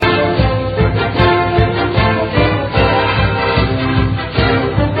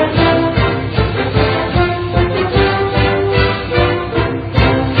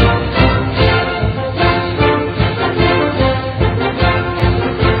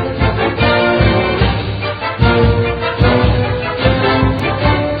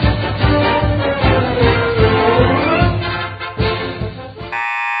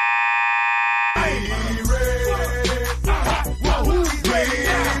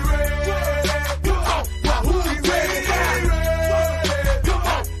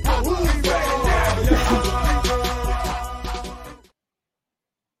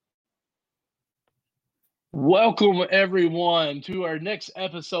Welcome, everyone, to our next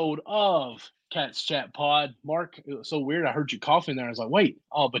episode of Cats Chat Pod. Mark, it was so weird. I heard you coughing there. I was like, wait.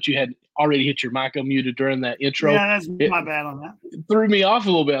 Oh, but you had already hit your mic unmuted during that intro. Yeah, that's my bad on that. It threw me off a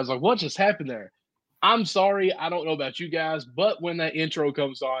little bit. I was like, what just happened there? I'm sorry. I don't know about you guys, but when that intro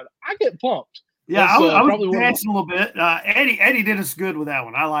comes on, I get pumped. Yeah, I was dancing a little bit. Eddie did us good with that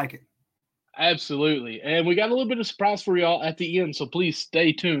one. I like it. Absolutely. And we got a little bit of surprise for y'all at the end, so please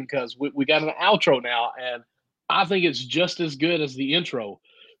stay tuned because we got an outro now, and I think it's just as good as the intro.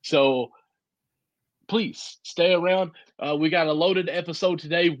 So please stay around. We got a loaded episode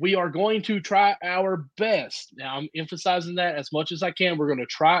today. We are going to try our best. Now, I'm emphasizing that as much as I can. We're going to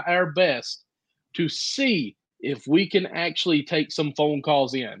try our best to see if we can actually take some phone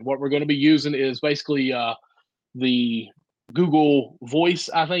calls in. What we're going to be using is basically the Google Voice,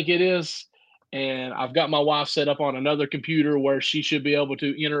 I think it is. And I've got my wife set up on another computer where she should be able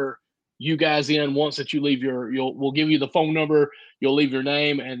to enter you guys in. Once that you leave we'll give you the phone number, you'll leave your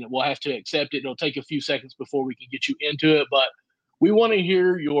name, and we'll have to accept it. It'll take a few seconds before we can get you into it. But we want to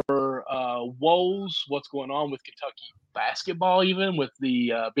hear your woes, what's going on with Kentucky basketball, even with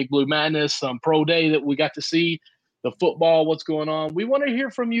the Big Blue Madness pro day that we got to see, the football, what's going on. We want to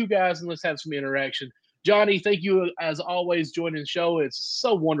hear from you guys, and let's have some interaction. Johnny, thank you as always joining the show. It's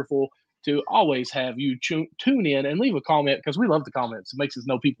so wonderful to always have you tune in and leave a comment because we love the comments. It makes us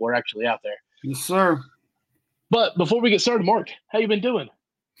know people are actually out there. Yes, sir. But before we get started, Mark, how you been doing?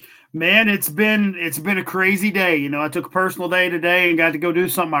 Man, it's been a crazy day. You know, I took a personal day today and got to go do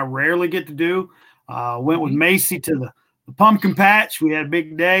something I rarely get to do. Went with Macy to the pumpkin patch. We had a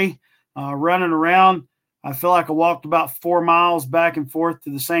big day running around. I feel like I walked about 4 miles back and forth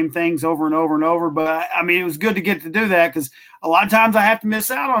to the same things over and over and over. But, I mean, it was good to get to do that because a lot of times I have to miss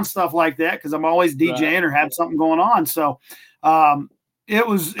out on stuff like that because I'm always DJing or have something going on. So it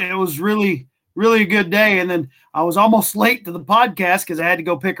was really, really a good day. And then I was almost late to the podcast because I had to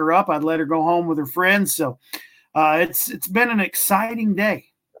go pick her up. I'd let her go home with her friends. So it's been an exciting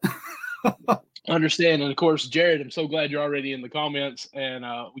day. Understand. And of course, Jared, I'm so glad you're already in the comments. And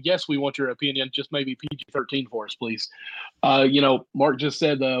yes, we want your opinion. Just maybe PG-13 for us, please. Mark just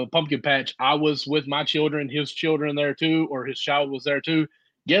said the pumpkin patch. I was with my children, his children there too, or his child was there too.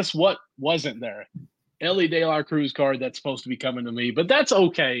 Guess what wasn't there? Ellie De La Cruz card that's supposed to be coming to me, but that's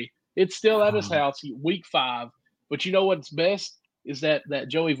okay. It's still at his house, week 5. But you know what's best is that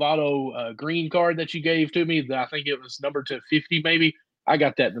Joey Votto green card that you gave to me. I think it was numbered to 50, maybe. I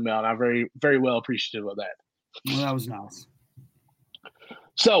got that in the mail, and I'm very, very well appreciative of that. Well, that was nice.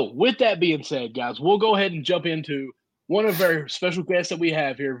 So, with that being said, guys, we'll go ahead and jump into one of our special guests that we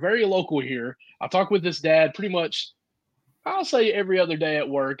have here, very local here. I talk with this dad pretty much, I'll say every other day at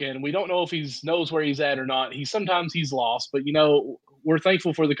work, and we don't know if he knows where he's at or not. Sometimes he's lost, but, we're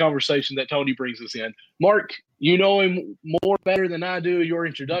thankful for the conversation that Tony brings us in. Mark, you know him more better than I do, your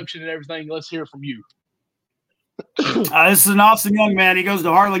introduction and everything. Let's hear from you. This is an awesome young man. He goes to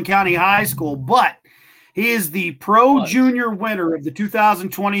Harlan County High School, but he is the Pro Junior winner of the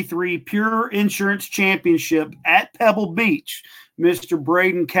 2023 Pure Insurance Championship at Pebble Beach, Mr.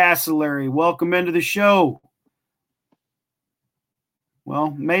 Brayden Casolari. Welcome into the show.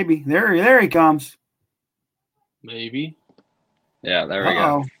 Well, maybe. There he comes. Maybe. Yeah, there we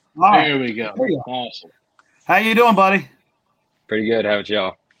go. There we go. Awesome. How you doing, buddy? Pretty good. How about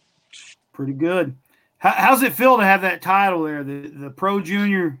y'all? Pretty good. How's it feel to have that title there, the Pro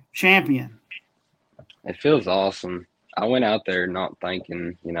Junior Champion? It feels awesome. I went out there not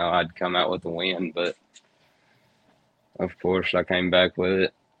thinking, I'd come out with a win, but of course I came back with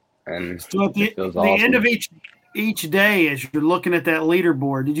it, and so at it feels the awesome. end of each day, as you're looking at that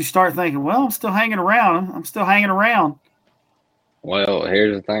leaderboard, did you start thinking, well, I'm still hanging around? Well,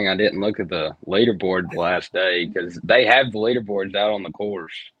 here's the thing. I didn't look at the leaderboard the last day because they have the leaderboards out on the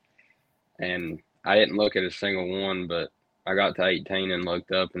course, and I didn't look at a single one, but I got to 18 and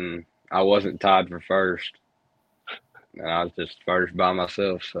looked up, and I wasn't tied for first. And I was just first by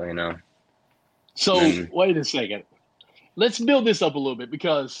myself, so. So, wait a second. Let's build this up a little bit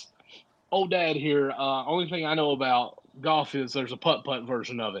because old dad here, only thing I know about golf is there's a putt-putt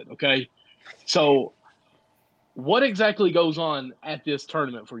version of it, okay? So, what exactly goes on at this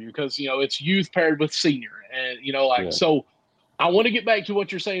tournament for you? Because, it's youth paired with senior. And, So I want to get back to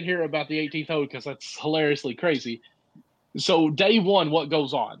what you're saying here about the 18th hole because that's hilariously crazy. So day one, what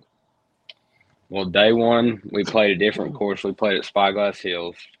goes on? Well, day one, we played a different course. We played at Spyglass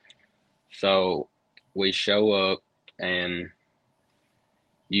Hills. So we show up and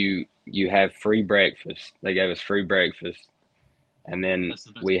you have free breakfast. They gave us free breakfast. And then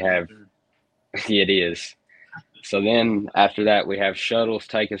we have – it is. So then after that, we have shuttles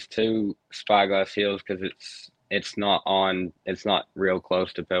take us to Spyglass Hills because it's not real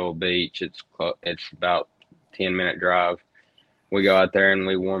close to Pebble Beach. It's about 10-minute drive. We go out there and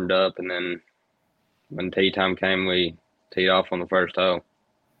we warmed up, and then when tee time came, we teed off on the first hole.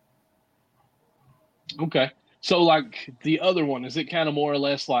 Okay. So, like the other one, is it kind of more or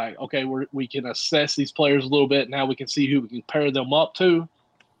less like, okay, we can assess these players a little bit. Now we can see who we can pair them up to?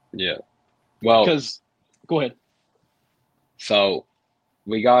 Yeah. Well, because go ahead. So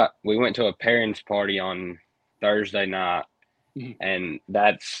we went to a parents' party on Thursday night, and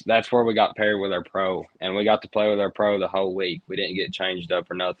that's where we got paired with our pro, and we got to play with our pro the whole week. We didn't get changed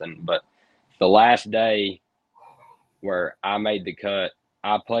up or nothing. But the last day where I made the cut,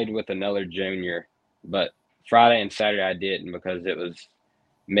 I played with another junior, but Friday and Saturday I didn't because it was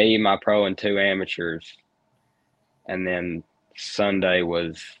me, my pro, and 2 amateurs. And then Sunday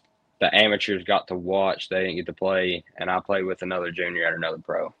was the amateurs got to watch. They didn't get to play, and I played with another junior and another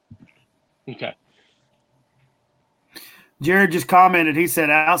pro. Okay. Jared just commented, he said,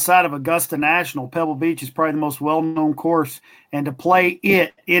 outside of Augusta National, Pebble Beach is probably the most well-known course, and to play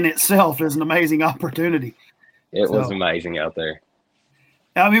it in itself is an amazing opportunity. It was amazing out there.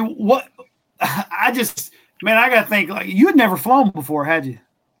 I mean, I got to think, like, you had never flown before, had you?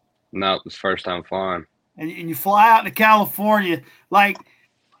 No, it was first time flying. And you fly out to California, like,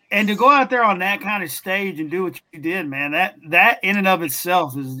 and to go out there on that kind of stage and do what you did, man, that in and of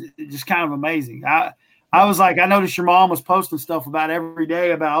itself is just kind of amazing. I was like, I noticed your mom was posting stuff about every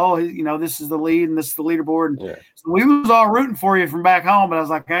day about, this is the lead and this is the leaderboard. And so we was all rooting for you from back home, but I was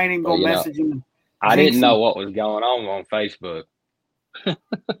like, I ain't even going to message him. I didn't know what was going on Facebook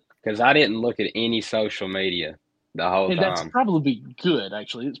because I didn't look at any social media the whole time. That's probably good,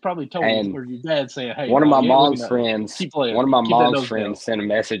 actually. It's probably totally or your dad saying, hey, one of my mom's friends sent a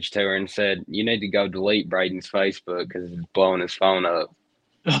message to her and said, you need to go delete Brayden's Facebook because it's blowing his phone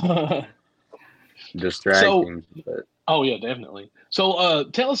up. Distracting. Oh, yeah, definitely. So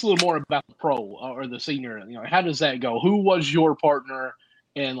tell us a little more about the pro or the senior. How does that go? Who was your partner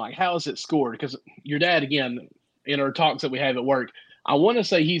and, like, how is it scored? Because your dad, again, in our talks that we have at work, I want to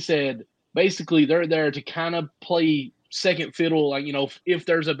say he said basically they're there to kind of play second fiddle. Like, if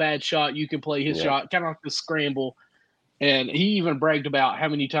there's a bad shot, you can play his shot, kind of like the scramble. And he even bragged about how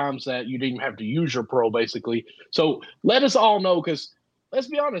many times that you didn't even have to use your pro, basically. So let us all know, because let's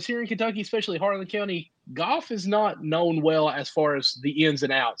be honest, here in Kentucky, especially Harlan County, golf is not known well as far as the ins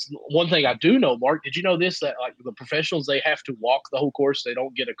and outs. One thing I do know, Mark, did you know this, that like the professionals, they have to walk the whole course. They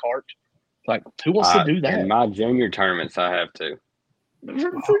don't get a cart. Like, who wants to do that? In my junior tournaments, I have to.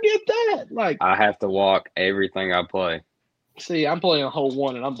 Forget that. Like, I have to walk everything I play. See, I'm playing a hole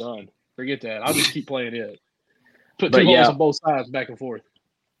 1 and I'm done. Forget that. I'll just keep playing it. Put 2 holes on both sides, back and forth.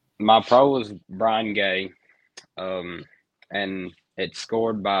 My pro was Brian Gay, and it's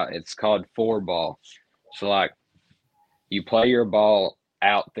called 4-ball. So, like, you play your ball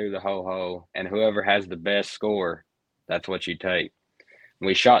out through the whole hole, and whoever has the best score, that's what you take.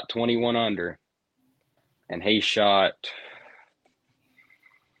 We shot 21 under, and he shot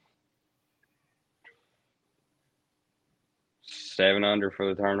 7 under for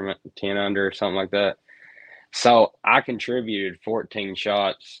the tournament, 10 under, something like that. So I contributed 14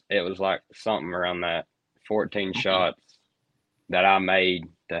 shots. It was like something around that, 14 shots that I made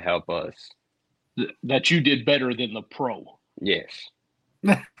to help us. That you did better than the pro. Yes.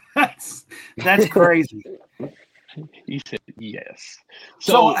 That's crazy. He said yes.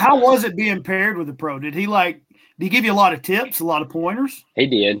 So how was it being paired with the pro? Did he give you a lot of tips, a lot of pointers? He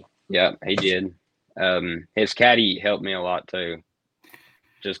did. Yeah, he did. His caddy helped me a lot too.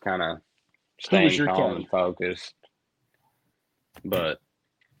 Just kind of staying calm and focused. But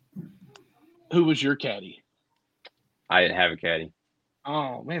who was your caddy? I didn't have a caddy.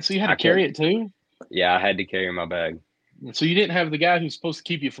 Oh man, so you had to carry it too? Yeah, I had to carry my bag. So you didn't have the guy who's supposed to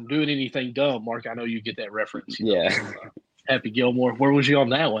keep you from doing anything dumb, Mark. I know you get that reference. Yeah. Happy Gilmore. Where was you on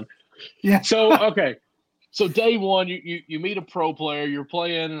that one? Yeah. So okay. So day one, you meet a pro player. You're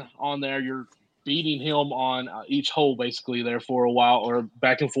playing on there. You're beating him on each hole basically there for a while, or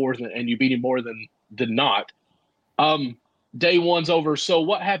back and forth, and you beat him more than not. Day one's over. So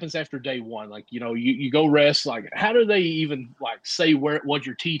what happens after day one? Like, you go rest. Like, how do they even say what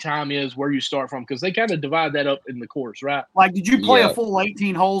your tee time is, where you start from? Because they kind of divide that up in the course, right? Like, did you play a full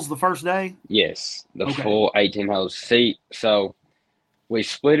 18 holes the first day? Yes, full 18 holes. See, so we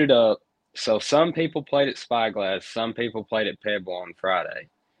split it up. So some people played at Spyglass, some people played at Pebble on Friday.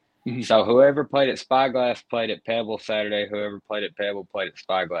 Mm-hmm. So whoever played at Spyglass played at Pebble Saturday. Whoever played at Pebble played at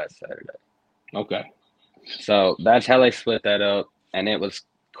Spyglass Saturday. Okay. So that's how they split that up, and it was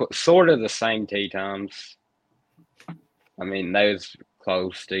sort of the same tee times. I mean, they was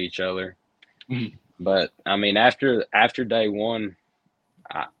close to each other. Mhm. But I mean, after day one,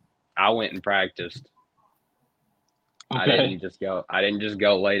 I went and practiced. I Okay. didn't just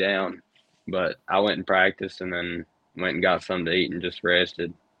go lay down, but I went and practiced and then went and got something to eat and just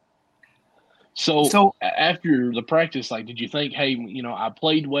rested. So So after the practice, like, did you think, hey, I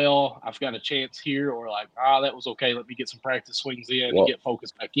played well, I've got a chance here, or like, that was okay, let me get some practice swings in and Well, get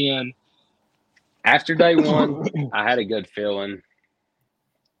focused back in? after day one, I had a good feeling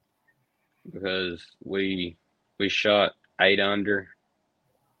because we shot 8 under,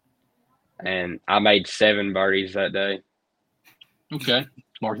 and I made 7 birdies that day. Okay.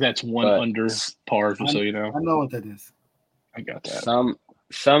 Mark, that's one But under par, just I, so you know. I know what that is. I got that.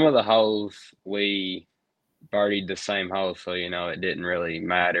 Some of the holes we birdied the same hole, so it didn't really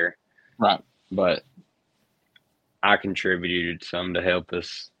matter. Right. But I contributed some to help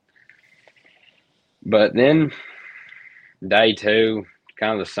us. But then day 2,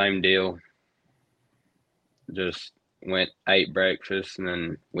 kind of the same deal. Just ate breakfast, and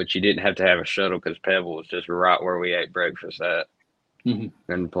then which you didn't have to have a shuttle because Pebble was just right where we ate breakfast at. Mm-hmm.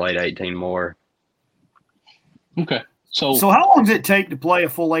 Then played 18 more. Okay. So how long does it take to play a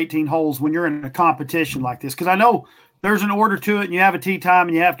full 18 holes when you're in a competition like this? Because I know there's an order to it, and you have a tee time,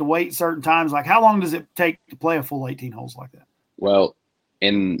 and you have to wait certain times. Like, how long does it take to play a full 18 holes like that? Well,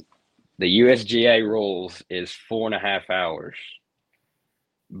 in the USGA rules is 4.5 hours,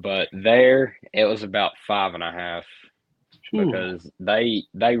 but there it was about 5.5 because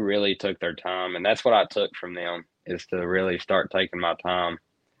they really took their time, and that's what I took from them is to really start taking my time.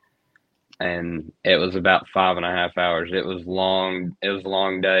 And it was about 5.5 hours. It was long. It was a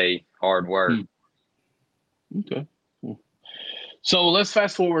long day, hard work. Okay. Cool. So let's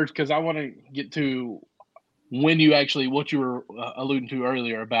fast forward because I want to get to when you actually, what you were alluding to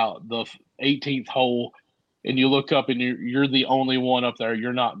earlier about the 18th hole, and you look up and you're the only one up there.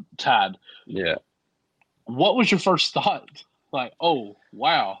 You're not tied. Yeah. What was your first thought? Like, oh,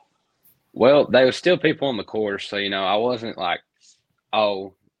 wow. Well, there was still people on the course, so I wasn't like,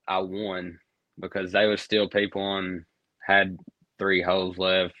 oh, I won, because they was still people had 3 holes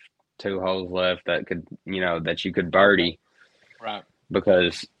left, 2 holes left that could, that you could birdie. Right.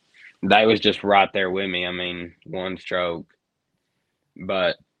 Because they was just right there with me. I mean, 1 stroke.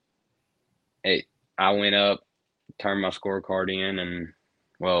 But I went up, turned my scorecard in, and,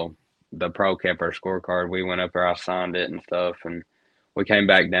 well, the pro kept our scorecard. We went up there, I signed it and stuff, and we came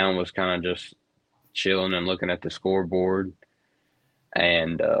back down, was kind of just chilling and looking at the scoreboard.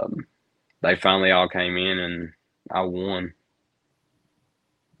 And they finally all came in, and I won.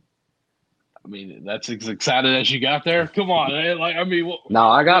 I mean, that's as excited as you got there. Come on, man. Like, I mean, no,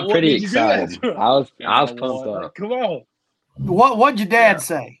 I got pretty excited. I was pumped up. Like, come on. What'd your dad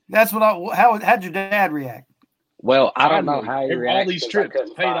say? That's what how'd your dad react? Well, I don't know how he reacted. All these trips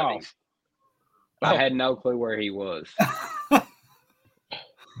paid off. I had no clue where he was.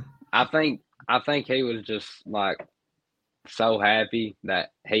 I think he was just like so happy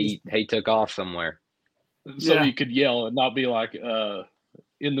that he took off somewhere. So you could yell and not be like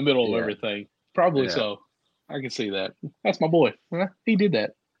in the middle of everything. Probably so. I can see that. That's my boy. He did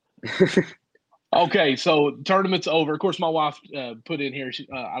that. Okay, so tournament's over. Of course, my wife put in here.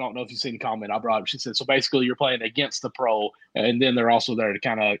 I don't know if you've seen the comment I brought up. She said, so basically you're playing against the pro, and then they're also there to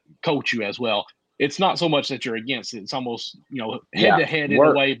kind of coach you as well. It's not so much that you're against it. It's almost, head-to-head in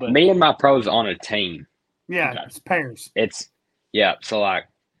a way. But me and my pro's on a team. Yeah, okay. It's pairs. So, like,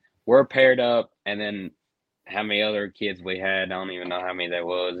 we're paired up, and then how many other kids we had, I don't even know how many there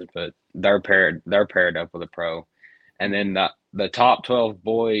was, but they're paired up with a pro. And then the top 12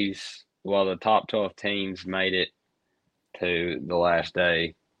 boys, well, the top 12 teams made it to the last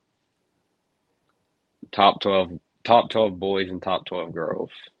day. Top 12 boys and top 12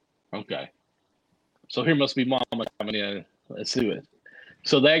 girls. Okay. So here must be Mama coming in. Let's do it.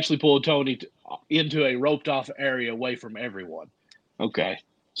 So they actually pulled Tony into a roped off area away from everyone. Okay.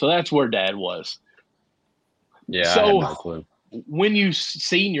 So that's where Dad was. Yeah, so I had no clue. When you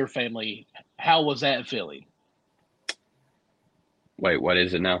seen your family, how was that feeling? Wait, what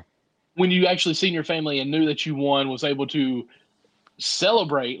is it now? When you actually seen your family and knew that you won, was able to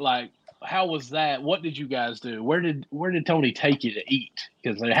celebrate, like, how was that? What did you guys do? Where did Tony take you to eat?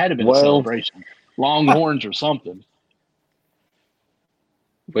 Because there had to have been a celebration. Longhorns or something.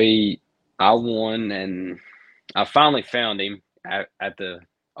 I won, and I finally found him at the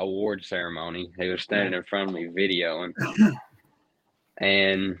award ceremony. He was standing in front of me videoing.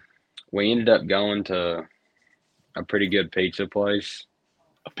 And we ended up going to a pretty good pizza place.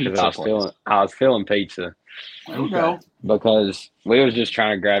 A because pizza place. I was feeling pizza There we go. because we was just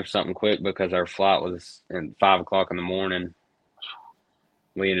trying to grab something quick because our flight was at 5 o'clock in the morning.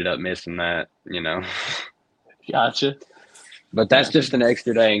 We ended up missing that, Gotcha. But that's just an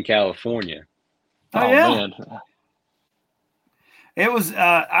extra day in California. Oh yeah. Man. It was.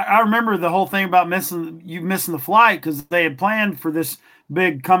 I remember the whole thing about missing the flight because they had planned for this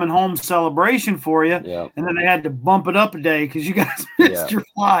big coming home celebration for you, Yeah. and then they had to bump it up a day because you guys missed your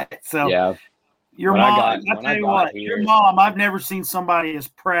flight. So yeah, your When mom. I I got tell you what, here, your mom. I've never seen somebody as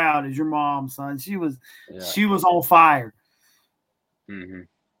proud as your mom, son. She was on fire. Mm-hmm.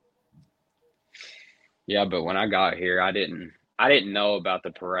 Yeah, but when I got here, I didn't know about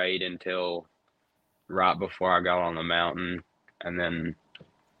the parade until right before I got on the mountain, and then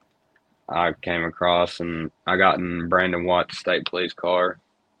I came across and I got in Brandon Watt's state police car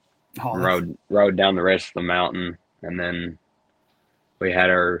and rode down the rest of the mountain, and then we had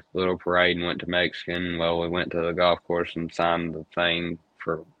our little parade and went to Mexican. Well, we went to the golf course and signed the thing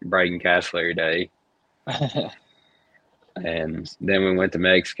for Brayden Casolari Day. And then we went to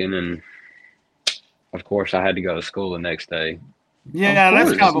Mexican, and of course I had to go to school the next day. Yeah,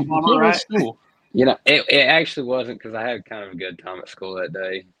 that's kind of a bummer, right? School. It actually wasn't because I had kind of a good time at school that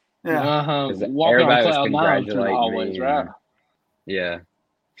day. Yeah. Walking on cloud nine through the hallways, right? Yeah.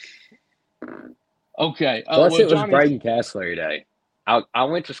 Okay. Plus, it was Johnny, Brayden Casolari Day. I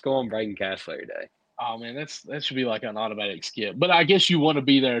went to school on Brayden Casolari Day. Oh man, that should be like an automatic skip. But I guess you want to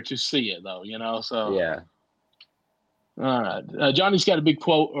be there to see it, though. So yeah. All right. Johnny's got a big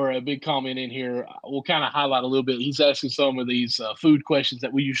quote or a big comment in here. We'll kind of highlight a little bit. He's asking some of these food questions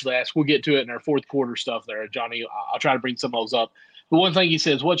that we usually ask. We'll get to it in our fourth quarter stuff there, Johnny. I'll try to bring some of those up. But one thing he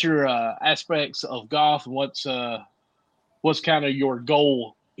says, what's your aspects of golf? And what's kind of your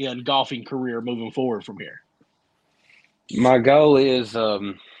goal in golfing career moving forward from here? My goal is,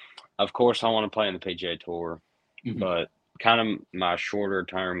 of course, I want to play in the PGA Tour, but kind of my shorter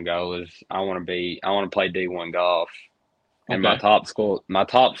term goal is I want to play D1 golf. And my top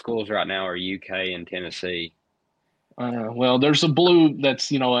schools right now are UK and Tennessee. Well, there's a blue that's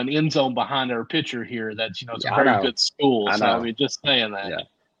an end zone behind our picture here. That's it's a very good school. So I mean, just saying that.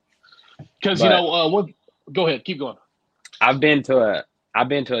 Yeah. Because go ahead, keep going. I've been to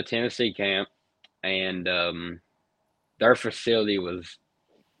a Tennessee camp, and their facility was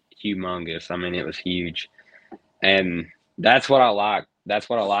humongous. I mean, it was huge, and that's what I like. That's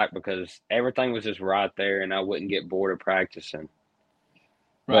what I like because everything was just right there, and I wouldn't get bored of practicing.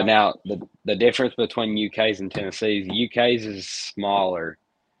 Right. But now the difference between UK's and Tennessee's, UK's is smaller,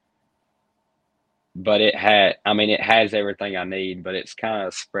 but it has everything I need, but it's kind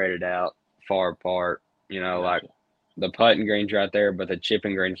of spread it out far apart. Like the putting green's right there, but the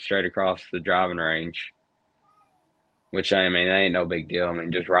chipping green's straight across the driving range. Which that ain't no big deal. I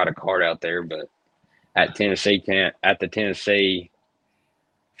mean, just ride a cart out there. But at the Tennessee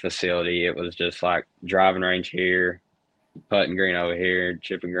facility, it was just like driving range here, putting green over here,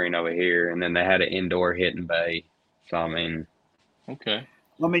 chipping green over here, and then they had an indoor hitting bay. So okay.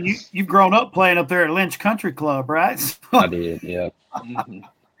 I mean, you've grown up playing up there at Lynch Country Club, right? I did, yeah. You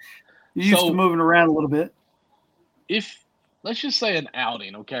used to moving around a little bit. If let's just say an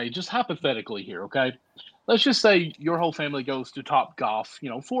outing, okay, just hypothetically here, okay. Let's just say your whole family goes to Top Golf,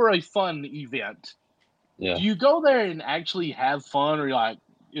 for a fun event. Yeah. Do you go there and actually have fun, or like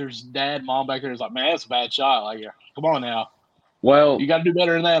there's dad, mom back there is like, man, that's a bad shot. Like, come on now. Well, you got to do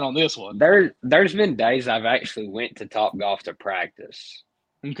better than that on this one. There's been days I've actually went to Top Golf to practice.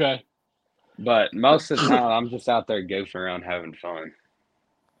 Okay. But most of the time, I'm just out there goofing around having fun.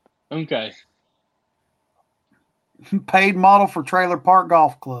 Okay. Paid model for Trailer Park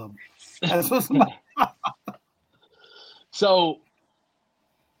Golf Club. That's what's So,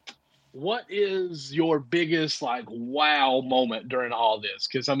 what is your biggest wow moment during all this?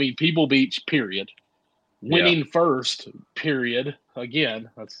 Because People Beach, period. Winning first, period. Again,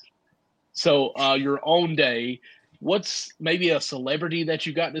 your own day. What's maybe a celebrity that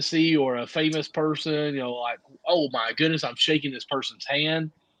you got to see or a famous person? Oh my goodness, I'm shaking this person's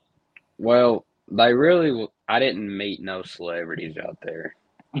hand. Well, I didn't meet no celebrities out there.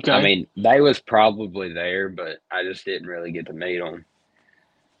 Okay. They was probably there, but I just didn't really get to meet them.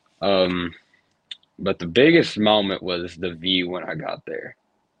 But the biggest moment was the view when I got there.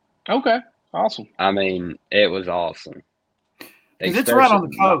 Okay, awesome. It was awesome. Because it's right on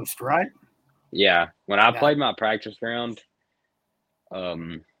the coast, right? Yeah. When I played my practice round,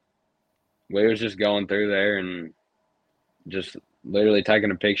 we was just going through there and just literally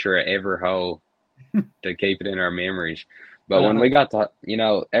taking a picture of every hole to keep it in our memories. But when we got to,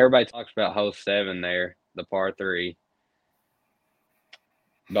 everybody talks about hole 7 there, the par 3.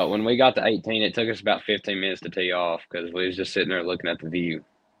 But when we got to 18, it took us about 15 minutes to tee off because we was just sitting there looking at the view.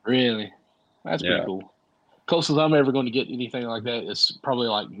 Really? That's pretty Yeah. cool. Closest I'm ever going to get anything like that is probably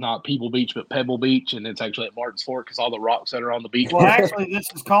like not People Beach, but Pebble Beach, and it's actually at Martin's Fork because all the rocks that are on the beach. Well, actually, this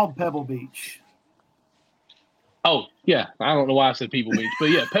is called Pebble Beach. Oh, yeah. I don't know why I said People Beach, but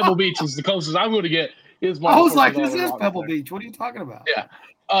yeah, Pebble Beach is the closest I'm going to get. I was like, this is Pebble Beach. What are you talking about?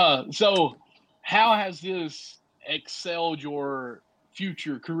 Yeah. So how has this excelled your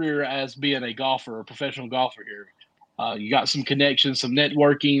future career as being a golfer, a professional golfer here? You got some connections, some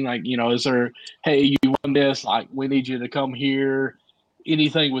networking, like, is there, hey, you won this, like, we need you to come here,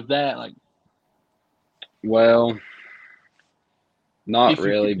 anything with that? Like, well, not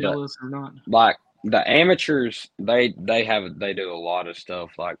really, but like the amateurs, they do a lot of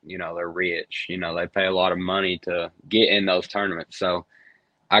stuff. Like, they're rich, they pay a lot of money to get in those tournaments. So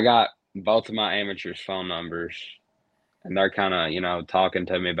I got both of my amateurs' phone numbers, and they're kind of, talking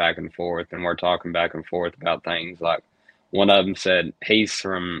to me back and forth, and we're talking back and forth about things. Like, one of them said he's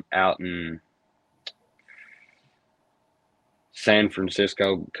from out in San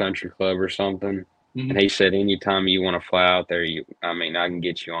Francisco Country Club or something. And he said, anytime you want to fly out there, I can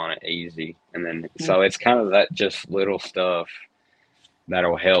get you on it easy. And then, so it's kind of that just little stuff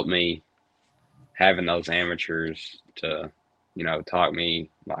that'll help me, having those amateurs to, talk me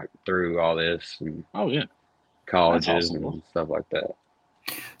like through all this and colleges and stuff like that.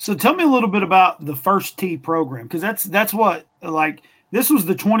 So tell me a little bit about the First Tee program, because that's what, like, this was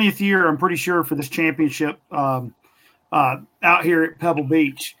the 20th year, I'm pretty sure, for this championship out here at Pebble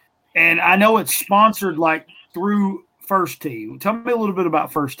Beach. And I know it's sponsored like through First Tee. Tell me a little bit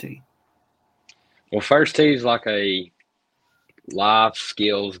about First Tee. Well, First Tee is like a life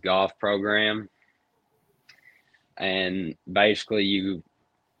skills golf program. And basically you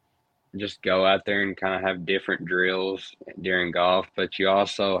just go out there and kind of have different drills during golf, but you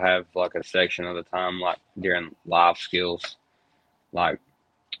also have like a section of the time, like during life skills. Like,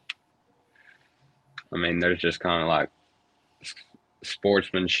 there's just kind of like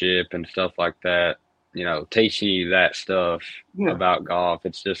sportsmanship and stuff like that, teaching you that stuff about golf.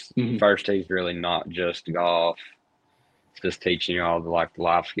 It's just First Tee's really not just golf. It's just teaching you all the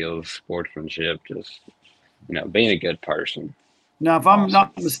life skills, sportsmanship, just, being a good person. Now, if I'm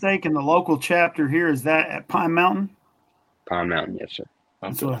not mistaken, the local chapter here, is that at Pine Mountain? Pine Mountain, yes, sir.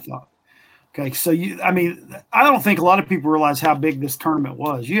 That's what I thought. Okay, so I don't think a lot of people realize how big this tournament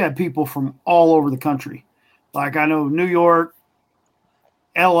was. You had people from all over the country. Like, I know New York,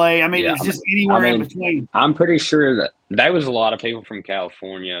 LA. It's just anywhere in between. I'm pretty sure that there was a lot of people from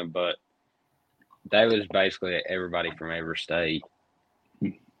California, but that was basically everybody from every state.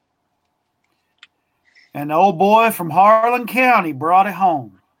 And the old boy from Harlan County brought it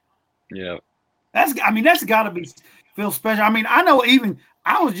home. Yeah. That's got to feel special. I know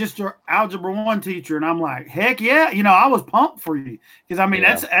I was just your Algebra 1 teacher, and I'm like, heck yeah. I was pumped for you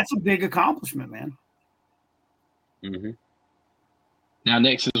because, that's a big accomplishment, man. Mm-hmm. Now,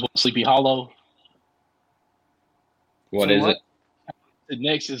 next is Sleepy Hollow. What is it? The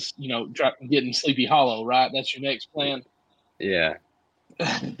next is, getting Sleepy Hollow, right? That's your next plan? Yeah.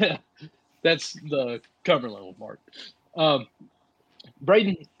 That's the Cumberland mark.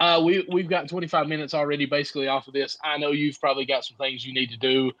 Brayden, we've got 25 minutes already basically off of this. I know you've probably got some things you need to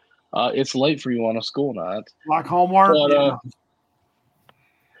do. It's late for you on a school night. Like homework? But,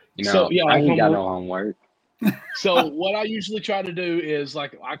 I ain't got no homework. So what I usually try to do is,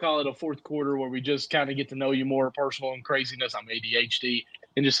 like, I call it a fourth quarter where we just kind of get to know you more, personal and craziness. I'm ADHD,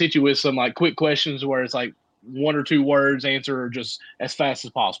 and just hit you with some like quick questions where it's like 1 or 2 words, answer just as fast as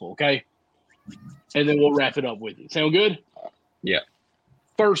possible. Okay. And then we'll wrap it up with you. Sound good? Yeah.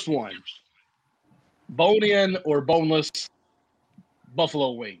 First one, bone-in or boneless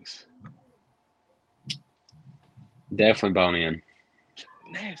buffalo wings? Definitely bone-in.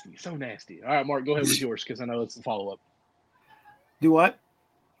 Nasty, so nasty. All right, Mark, go ahead with yours because I know it's the follow-up. Do what?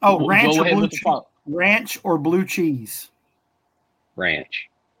 Oh, ranch or blue cheese? Ranch.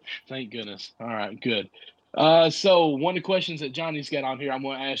 Thank goodness. All right, good. So one of the questions that Johnny's got on here, I'm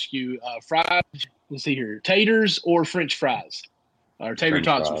going to ask you, fries, let's see here, taters or French fries? Or tater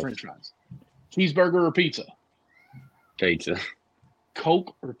tots or French fries? Cheeseburger or pizza? Pizza.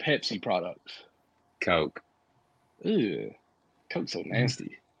 Coke or Pepsi products? Coke. Ew. Coke's so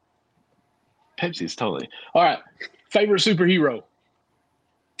nasty. Pepsi's totally. All right. Favorite superhero?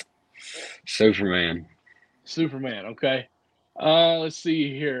 Superman. Okay. Let's see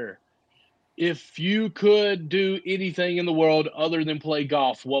here. If you could do anything in the world other than play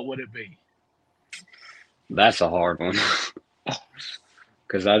golf, what would it be? That's a hard one.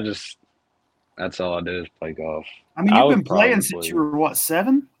 Because that's all I do is play golf. I mean, you've been playing since you were what,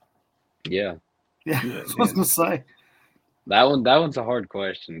 7? Yeah. Yeah, that's what I was gonna say. That one's a hard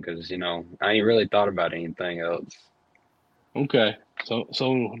question because I ain't really thought about anything else. Okay, so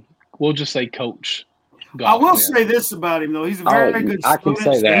we'll just say coach. I will say this about him though: he's a very good student. I can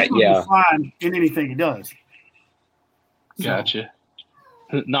say that. He's gonna be fine in anything he does. Gotcha.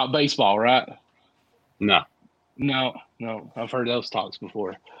 Not baseball, right? No. I've heard those talks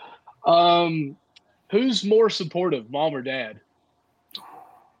before. Who's more supportive, mom or dad?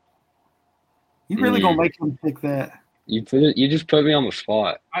 You really gonna make him pick that? You just put me on the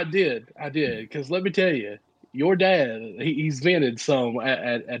spot. I did, because let me tell you, your dad, he's vented some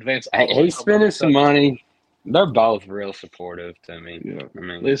at Advanced. He's spending some money. They're both real supportive to me. Yeah. I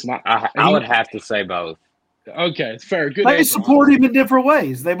mean, listen, I would have to say both. Okay, it's fair. Good. They support him in different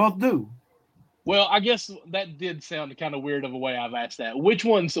ways. They both do. Well, I guess that did sound kind of weird of a way I've asked that. Which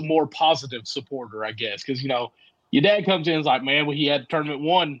one's a more positive supporter, I guess? Because, your dad comes in and is like, man, well, he had tournament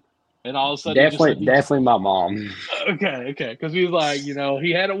 1, and all of a sudden definitely my mom. Okay. Because he was like,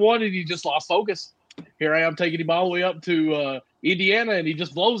 he hadn't won and he just lost focus. Here I am taking him all the way up to Indiana, and he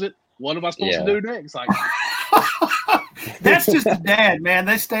just blows it. What am I supposed to do next? Like, that's just the dad, man.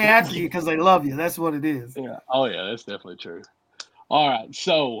 They stay after you because they love you. That's what it is. Yeah. Oh, yeah, that's definitely true. All right,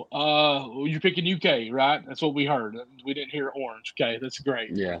 so you're picking UK, right? That's what we heard. We didn't hear Orange. Okay, that's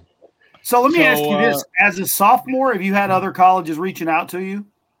great. Yeah. So let me ask you this: as a sophomore, have you had other colleges reaching out to you?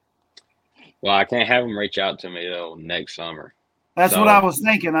 Well, I can't have them reach out to me till next summer. That's what I was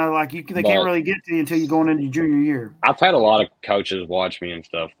thinking. They can't really get to you until you're going into your junior year. I've had a lot of coaches watch me and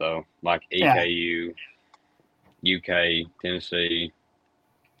stuff though, like EKU, UK, Tennessee,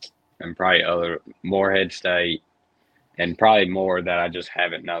 and probably Morehead State. And probably more that I just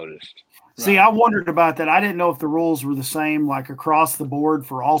haven't noticed. See, I wondered about that. I didn't know if the rules were the same, like across the board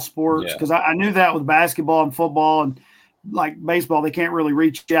for all sports, because I knew that with basketball and football and like baseball, they can't really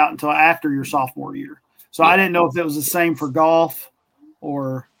reach out until after your sophomore year. So I didn't know if it was the same for golf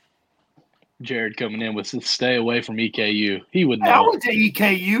or. Jared coming in with stay away from EKU. He would know. I went to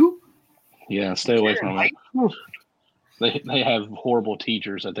EKU. Yeah, stay away from it. They have horrible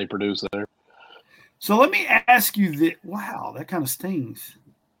teachers that they produce there. So let me ask you that. Wow, that kind of stings.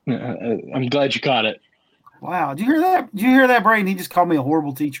 I'm glad you caught it. Wow, did you hear that? Did you hear that, Brayden? He just called me a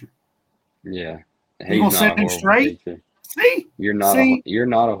horrible teacher. Yeah, you gonna set him straight? Teacher. See, you're not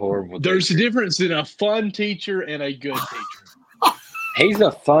a horrible. There's teacher. a difference in a fun teacher and a good teacher. He's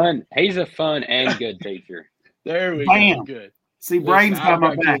a fun and good teacher. There we go. Good. See, Brayden's got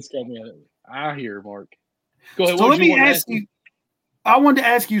my back. I hear, Mark. Go ahead. So let me ask you. I wanted to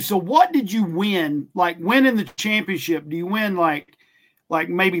ask you, so what did you win? Like winning the championship, do you win like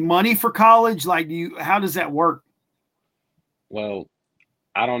maybe money for college? Like how does that work? Well,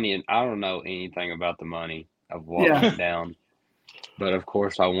 I don't know anything about the money of what went down. But of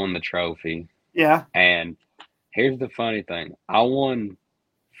course I won the trophy. Yeah. And here's the funny thing. I won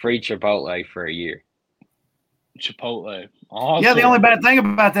free Chipotle for a year. Chipotle. Awesome. Yeah, the only bad thing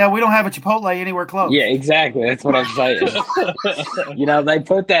about that, we don't have a Chipotle anywhere close. Yeah, exactly. That's what I'm saying. They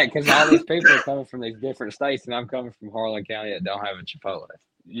put that because all these people are coming from these different states, and I'm coming from Harlan County that don't have a Chipotle.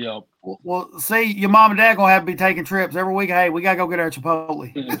 Yep. Well, see, your mom and dad gonna have to be taking trips every week. Hey, we gotta go get our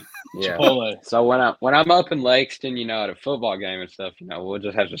Chipotle. Yeah. Chipotle. So when I'm up in Lexington, at a football game and stuff, we'll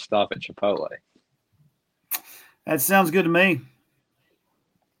just have to stop at Chipotle. That sounds good to me.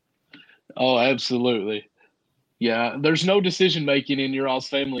 Oh, absolutely. Yeah, there's no decision making in your all's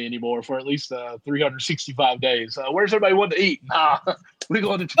family anymore for at least 365 days. Where's everybody want to eat? Nah, we're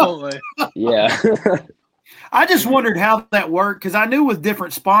going to Chipotle. Yeah. I just wondered how that worked because I knew with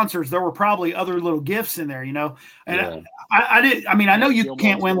different sponsors there were probably other little gifts in there, And I did. I mean, I know you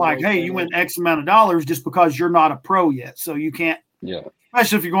can't win like, hey, you win X amount of dollars just because you're not a pro yet, so you can't. Yeah.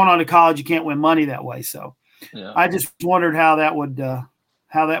 Especially if you're going on to college, you can't win money that way. So, I just wondered how that would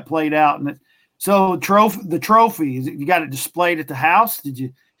how that played out and. So the trophy, you got it displayed at the house? Did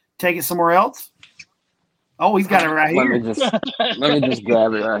you take it somewhere else? Oh, he's got it right here. Let me just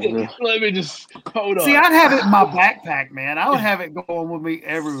grab it right here. Let me just hold on. See, I'd have it in my backpack, man. I would have it going with me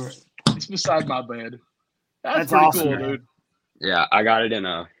everywhere. It's beside my bed. That's pretty awesome, cool, dude. Yeah, I got it in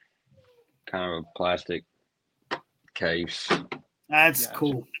a kind of a plastic case. That's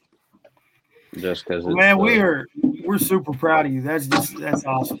cool. Just because, man, we're super proud of you. That's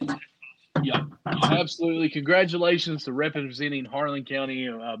awesome. Yeah, absolutely. Congratulations to representing Harlan County.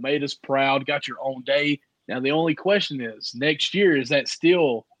 Made us proud. Got your own day. Now the only question is, next year is that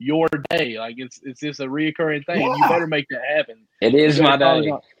still your day? Like, is this a reoccurring thing? Yeah. You better make that happen. It is my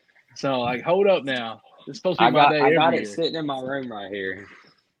day. So, hold up now. It's supposed to be my day. I got every it year. sitting in my room right here.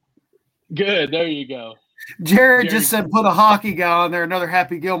 Good. There you go. Jared just said put a hockey guy on there, another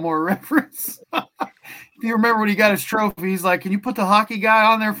Happy Gilmore reference. If you remember when he got his trophy, he's like, can you put the hockey guy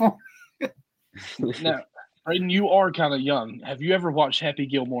on there for me? Now, Brayden, you are kind of young. Have you ever watched Happy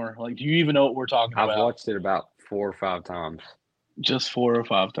Gilmore? Like, do you even know what we're talking about? I've watched it about 4 or 5 times. Just 4 or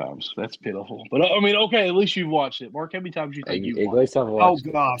 5 times. That's pitiful. But, I mean, okay, at least you've watched it. Mark, how many times do you think you've watched it? Oh,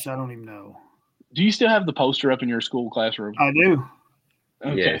 gosh, I don't even know. Do you still have the poster up in your school classroom? I do.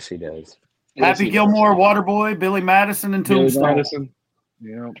 Okay. Yes, he does. Happy Gilmore, Waterboy, Billy Madison, and Tombstone. Billy Madison.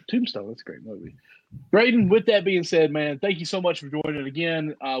 Yeah, Tombstone. That's a great movie. Brayden, with that being said, man, thank you so much for joining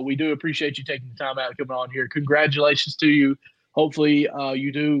again. We do appreciate you taking the time out and coming on here. Congratulations to you. Hopefully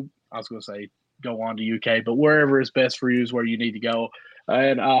you do, I was going to say go on to UK, but wherever is best for you is where you need to go.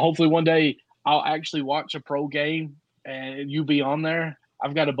 And hopefully one day I'll actually watch a pro game and you be on there.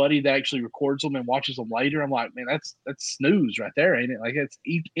 I've got a buddy that actually records them and watches them later. I'm like, man, that's snooze right there, ain't it? Like, it's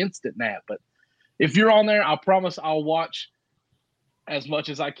instant nap. But if you're on there, I promise I'll watch as much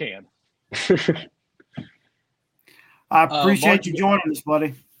as I can. I appreciate you joining us,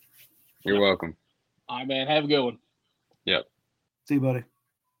 buddy. You're welcome. All right, man. Have a good one. Yep. See you, buddy.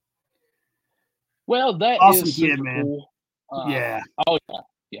 Well, that awesome is kid, man. Cool. Yeah. Oh,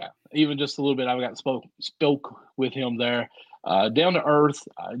 yeah. Even just a little bit, I got spoke with him there. Down to earth.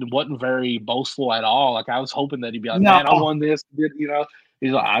 Wasn't very boastful at all. Like, I was hoping that he'd be like, man, I won this. You know,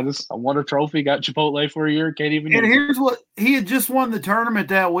 he's like, I won a trophy, got Chipotle for a year, can't even. And here's what he had just won the tournament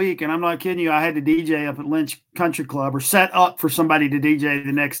that week, and I'm not kidding you. I had to DJ up at Lynch Country Club, or set up for somebody to DJ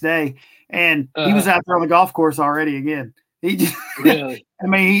the next day, and he was out there on the golf course already again. He just, really? I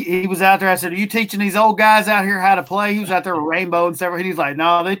mean, he was out there. I said, "Are you teaching these old guys out here how to play?" He was out there with Rainbow and stuff. And he's like,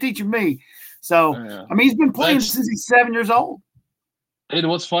 "No, they're teaching me." So, I mean, he's been playing since he's 7 years old. And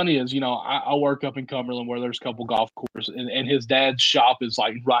what's funny is, you know, I work up in Cumberland where there's a couple golf courses, and his dad's shop is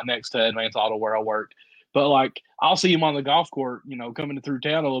like right next to Advanced Auto where I work. But like, I'll see him on the golf court, you know, coming through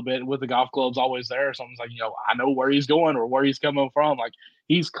town a little bit with the golf clubs always there. So I'm like, you know, I know where he's going or where he's coming from. Like,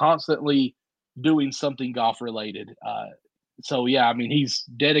 he's constantly doing something golf related. So yeah, I mean, he's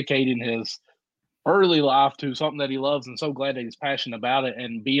dedicating his early life to something that he loves, and so glad that he's passionate about it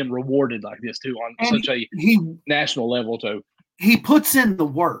and being rewarded like this too on such a national level too. He puts in the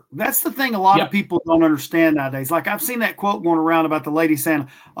work. That's the thing a lot of people don't understand nowadays. Like, I've seen that quote going around about the lady saying,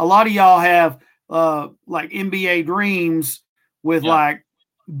 a lot of y'all have like NBA dreams with like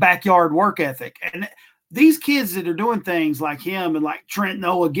backyard work ethic. And these kids that are doing things like him and like Trent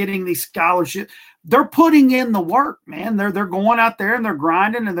Noah getting these scholarships, they're putting in the work, man. They're going out there and they're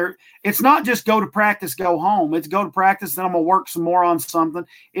grinding, and it's not just go to practice, go home. It's go to practice, then I'm gonna work some more on something.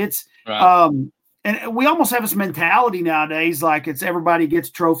 It's and we almost have this mentality nowadays, like it's everybody gets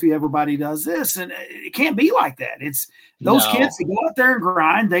a trophy, everybody does this, and it can't be like that. It's those kids that go out there and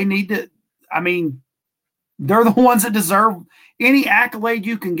grind. They need to. I mean, they're the ones that deserve any accolade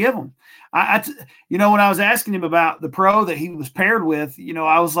you can give them. You know, when I was asking him about the pro that he was paired with, you know,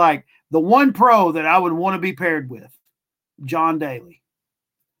 I was like, the one pro that I would want to be paired with, John Daly.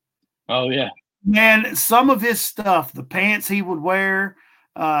 Oh yeah, man. Some of his stuff, the pants he would wear.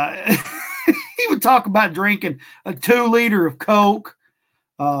 He would talk about drinking a 2-liter of Coke.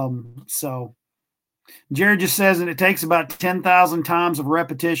 So Jared just says, and it takes about 10,000 times of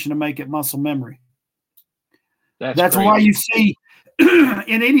repetition to make it muscle memory. That's why you see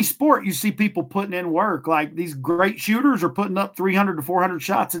in any sport, you see people putting in work. Like these great shooters are putting up 300 to 400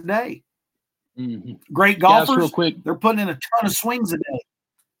 shots a day. Mm-hmm. Great golfers, real quick, they're putting in a ton of swings a day.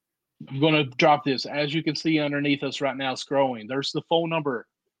 I'm going to drop this. As you can see underneath us right now, scrolling, there's the phone number.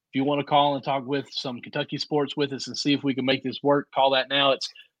 If you want to call and talk with some Kentucky sports with us and see if we can make this work, call that now. It's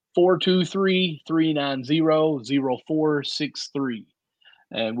 423-390-0463.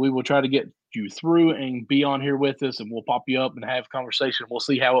 And we will try to get you through and be on here with us, and we'll pop you up and have a conversation. We'll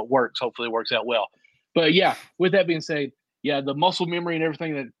see how it works. Hopefully it works out well. But, yeah, with that being said, yeah, the muscle memory and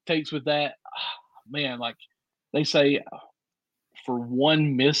everything that it takes with that, man, like they say for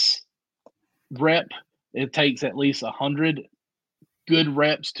one miss rep, it takes at least 100 good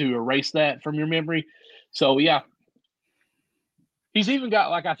reps to erase that from your memory. So yeah, he's even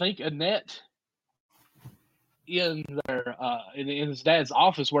got like I think a net in there in his dad's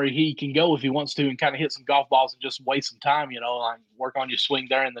office where he can go if he wants to and kind of hit some golf balls and just waste some time, you know, like work on your swing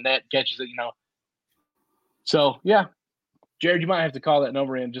there and the net catches it, you know. So yeah, Jared, you might have to call that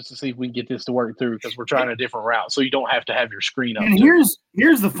number in just to see if we can get this to work through, because we're trying a different route, so you don't have to have your screen up. And here's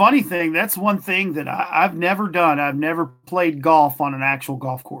the funny thing. That's one thing that I've never done. I've never played golf on an actual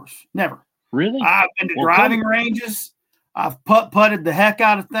golf course. Never. Really? I've been to driving ranges. I've putted the heck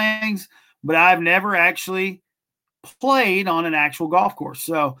out of things, but I've never actually played on an actual golf course.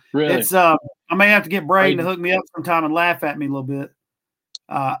 So really? it's I may have to get Brayden to hook me up sometime and laugh at me a little bit.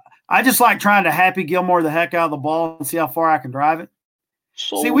 I just like trying to Happy Gilmore the heck out of the ball and see how far I can drive it.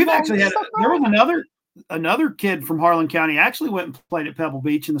 So See, we've actually had there was another kid from Harlan County actually went and played at Pebble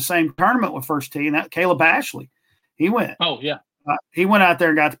Beach in the same tournament with First Tee, and that Caleb Ashley. He went. Oh yeah. He went out there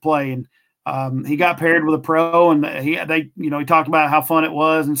and got to play, and he got paired with a pro, and he talked about how fun it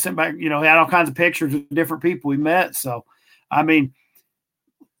was, and sent back, he had all kinds of pictures of different people we met. So, I mean,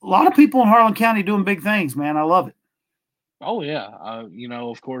 a lot of people in Harlan County doing big things, man. I love it. Oh yeah.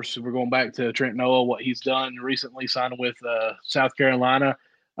 Of course, we're going back to Trent Noah, what he's done recently, signing with South Carolina.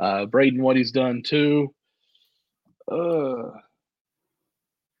 Brayden, what he's done too. Has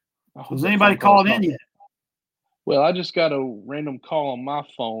anybody called in yet? Well, I just got a random call on my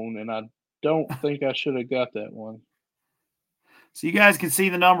phone, and I don't think I should have got that one. So you guys can see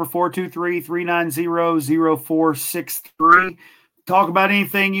the number 423-390-0463. Talk about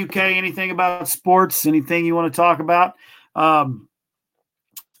anything UK, anything about sports, anything you want to talk about.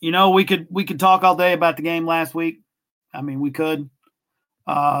 We could talk all day about the game last week. I mean, we could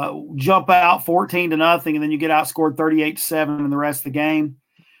jump out 14-0, and then you get outscored 38-7 in the rest of the game.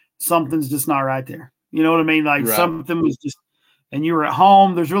 Something's just not right there. You know what I mean? Like right. Something was just, and you were at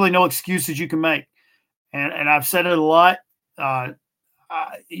home. There's really no excuses you can make. And I've said it a lot. I've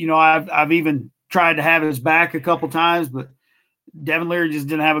even tried to have his back a couple times, but Devin Leary just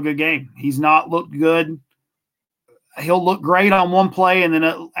didn't have a good game. He's not looked good. He'll look great on one play and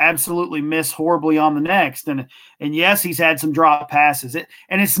then absolutely miss horribly on the next. And yes, he's had some drop passes.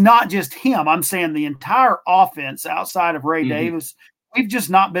 And it's not just him. I'm saying the entire offense outside of Ray Davis, we've just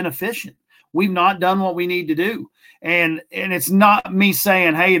not been efficient. We've not done what we need to do. And it's not me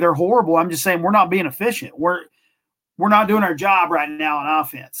saying, hey, they're horrible. I'm just saying we're not being efficient. We're not doing our job right now on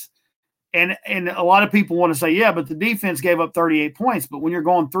offense. And a lot of people want to say, yeah, but the defense gave up 38 points. But when you're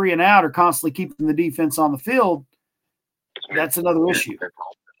going 3 and out or constantly keeping the defense on the field, that's another issue.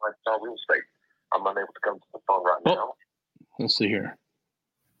 I'm unable to come to the phone right now. Let's see here.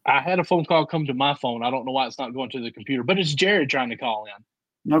 I had a phone call come to my phone. I don't know why it's not going to the computer, but it's Jared trying to call in.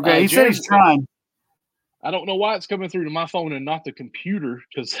 Okay, he said he's trying. I don't know why it's coming through to my phone and not the computer,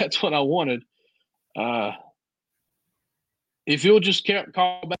 because that's what I wanted. If you'll just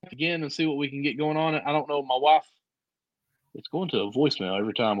call back again and see what we can get going on. I don't know. My wife, it's going to a voicemail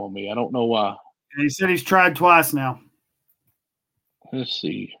every time on me. I don't know why. And he said he's tried twice now. Let's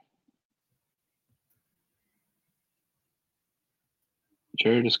see.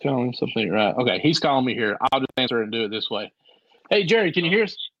 Jared is calling something right. Okay, he's calling me here. I'll just answer and do it this way. Hey, Jared, can you hear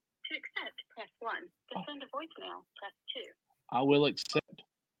us? To accept, press 1. To send a voicemail, press 2. I will accept.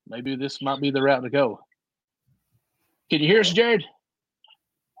 Maybe this might be the route to go. Can you hear us, Jared?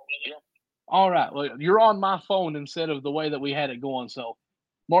 Yeah. All right. Well, you're on my phone instead of the way that we had it going. So,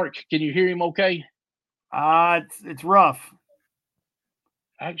 Mark, can you hear him okay? It's rough.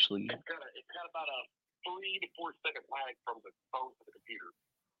 Actually, it's got about a 3 to 4 second lag from the phone to the computer.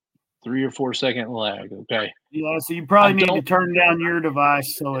 3 or 4 second lag. Okay. Yeah, so you probably need to turn down your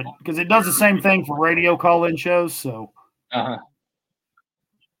device because it does the same thing for radio call-in shows. So.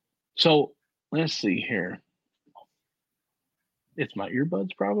 So let's see here. It's my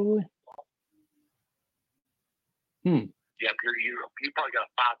earbuds, probably. Yep, you probably got a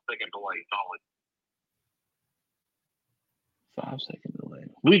 5-second delay, solid. 5-second delay.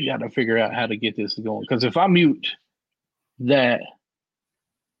 We got to figure out how to get this going, because if I mute that.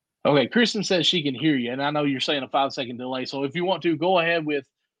 Okay, Kristen says she can hear you, and I know you're saying a 5-second delay. So if you want to, go ahead with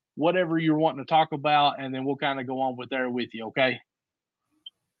whatever you're wanting to talk about, and then we'll kind of go on with you, okay?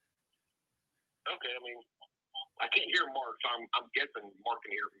 Okay, I mean, I can't hear Mark, so I'm guessing Mark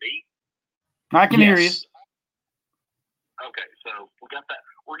can hear me. I can hear you. Okay, so we got that.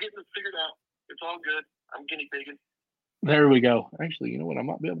 We're getting this figured out. It's all good. I'm guinea pigging. There we go. Actually, you know what I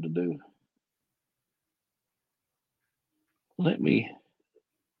might be able to do? Let me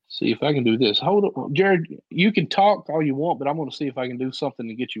see if I can do this. Hold on. Jared, you can talk all you want, but I'm going to see if I can do something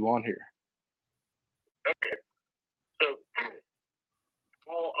to get you on here. Okay. So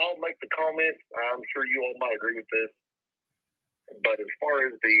I'll make the comments. I'm sure you all might agree with this. But as far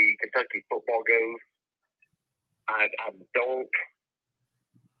as the Kentucky football goes, they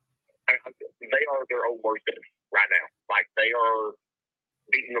are their own worst enemy right now. Like, they are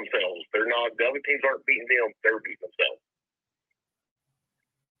beating themselves. They're not, the other teams aren't beating them, they're beating themselves.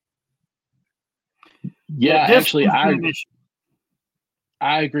 Yeah, actually,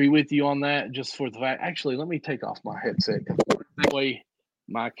 I agree with you on that, just for the fact. Actually, let me take off my headset. That way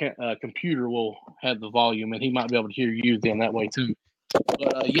my computer will have the volume, and he might be able to hear you then that way too.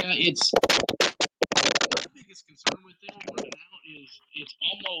 But, yeah, it's the biggest concern with them right now is it's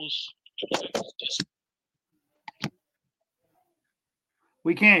almost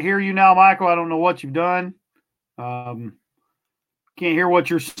We can't hear you now, Michael. I don't know what you've done. Can't hear what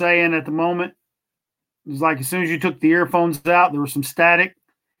you're saying at the moment. It was like as soon as you took the earphones out, there was some static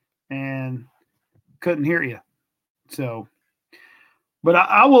and couldn't hear you. So, but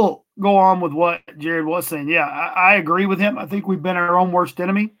I will go on with what Jared was saying. Yeah, I agree with him. I think we've been our own worst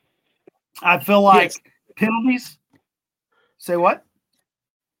enemy. I feel like penalties. Say what?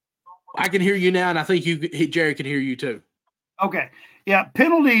 I can hear you now, and I think Jared can hear you too. Okay. Yeah,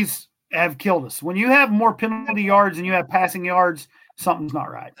 penalties have killed us. When you have more penalty yards than you have passing yards, something's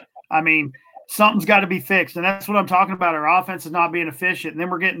not right. I mean, something's got to be fixed, and that's what I'm talking about. Our offense is not being efficient, and then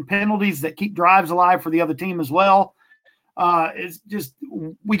we're getting penalties that keep drives alive for the other team as well. It's just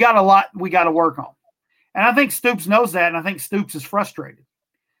we got a lot we got to work on, and I think Stoops knows that, and I think Stoops is frustrated.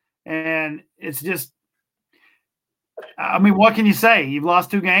 And it's just, I mean, what can you say? You've lost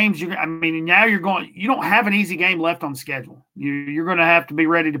 2 games. Now you don't have an easy game left on the schedule. You're going to have to be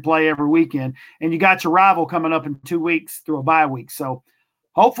ready to play every weekend. And you got your rival coming up in 2 weeks through a bye week. So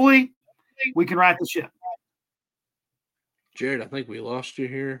hopefully we can right the ship. Jared, I think we lost you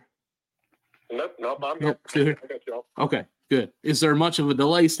here. Nope, I'm here. Still here. I got y'all. Okay, good. Is there much of a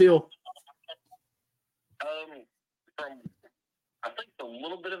delay still? I think it's a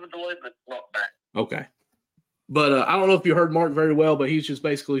little bit of a delay, but not bad. Okay. But I don't know if you heard Mark very well, but he's just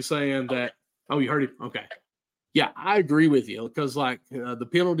basically saying that – oh, you heard him? Okay. Yeah, I agree with you because, the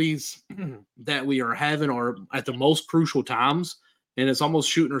penalties that we are having are at the most crucial times, and it's almost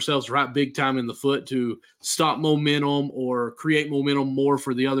shooting ourselves right big time in the foot to stop momentum or create momentum more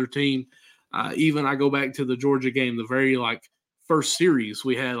for the other team. Even I go back to the Georgia game, the very, first series,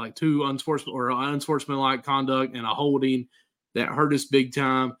 we had, 2 unsportsmanlike conduct and a holding that hurt us big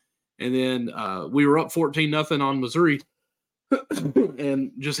time. And then we were up 14-0 on Missouri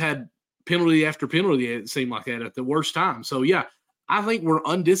and just had penalty after penalty, it seemed like that, at the worst time. So, yeah, I think we're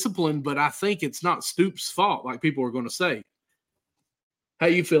undisciplined, but I think it's not Stoops' fault, like people are going to say. How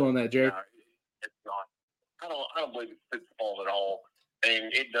you feeling that, Jared? No, it's not. I don't believe it's Stoops' fault at all.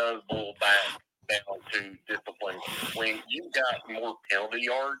 And it does boil back down to discipline. When you've got more penalty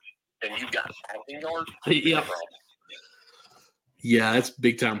yards than you've got passing yards, yeah. Yeah, that's a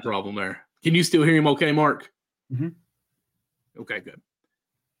big-time problem there. Can you still hear him okay, Mark? Mm-hmm. Okay, good.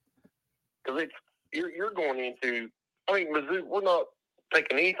 Because you're going into – I mean, Mizzou, we're not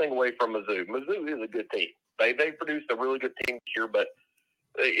taking anything away from Mizzou. Mizzou is a good team. They produced a really good team this year, but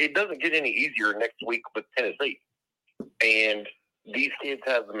it doesn't get any easier next week with Tennessee. And these kids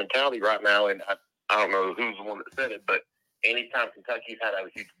have the mentality right now, and I don't know who's the one that said it, but anytime Kentucky's had a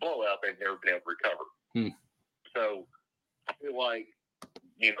huge blowout, they've never been able to recover. So – I feel like,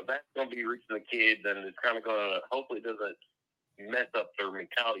 that's going to be reaching the kids, and it's kind of going to – hopefully it doesn't mess up their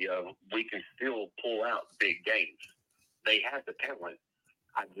mentality of we can still pull out big games. They have the talent.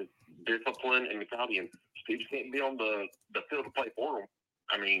 I just discipline and mentality, and Steve can't be on the field to play for them.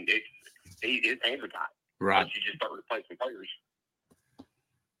 I mean, it's hands are tied. Right. Once you just start replacing players.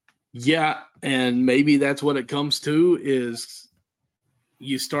 Yeah, and maybe that's what it comes to is –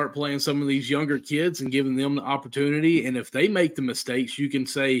 you start playing some of these younger kids and giving them the opportunity. And if they make the mistakes, you can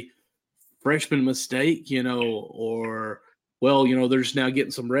say freshman mistake, or, they're just now getting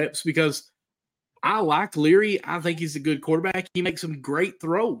some reps because I like Leary. I think he's a good quarterback. He makes some great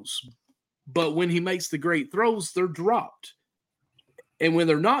throws, but when he makes the great throws, they're dropped. And when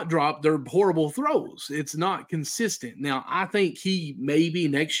they're not dropped, they're horrible throws. It's not consistent. Now, I think he maybe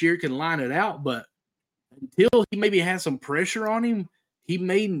next year can line it out, but until he maybe has some pressure on him, he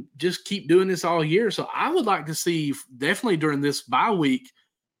may just keep doing this all year. So I would like to see definitely during this bye week,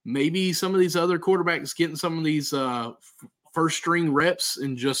 maybe some of these other quarterbacks getting some of these first string reps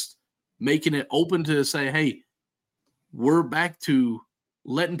and just making it open to say, hey, we're back to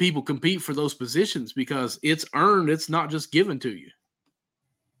letting people compete for those positions because it's earned. It's not just given to you.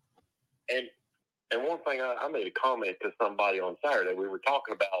 And one thing I made a comment to somebody on Saturday. We were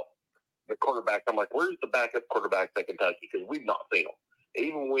talking about the quarterback. I'm like, where's the backup quarterbacks at Kentucky? Because we've not seen them.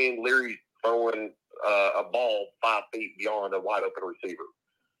 Even when Leary's throwing a ball 5 feet beyond a wide open receiver.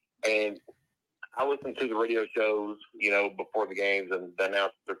 And I listen to the radio shows, before the games, and the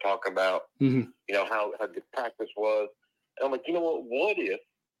announcers are talking about, how good practice was. And I'm like, you know what?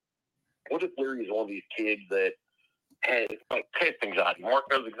 What if Leary is one of these kids that has test anxiety? Mark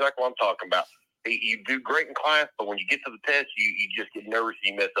knows exactly what I'm talking about. You do great in class, but when you get to the test, you just get nervous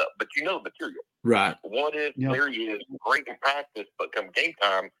and you mess up. But you know the material. Right. What if Leary is great in practice, but come game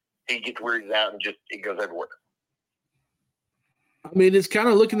time, he gets wearied out and it goes everywhere? I mean, it's kind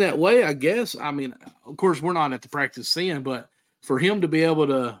of looking that way, I guess. I mean, of course, we're not at the practice seeing, but for him to be able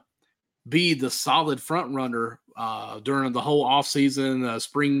to be the solid front runner during the whole offseason,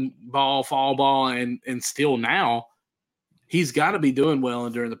 spring ball, fall ball, and still now he's got to be doing well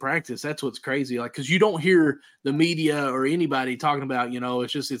and during the practice. That's what's crazy. Like, because you don't hear the media or anybody talking about,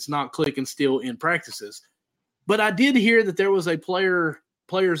 it's not clicking still in practices. But I did hear that there was a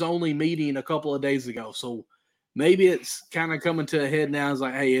players only meeting a couple of days ago. So maybe it's kind of coming to a head now. It's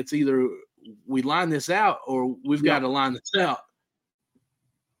like, hey, it's either we line this out or we've got to line this out.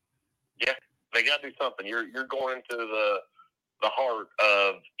 Yeah, they got to do something. You're going into the heart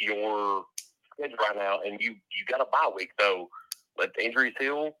of your schedule right now, and you got a bye week. So let the injuries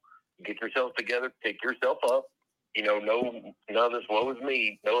heal. Get yourself together. Pick yourself up. No, none of this woe is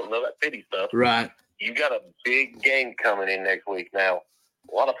me. None of that pity stuff. Right. You got a big game coming in next week. Now,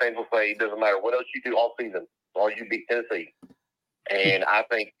 a lot of fans will say it doesn't matter what else you do all season, as long as you beat Tennessee. And I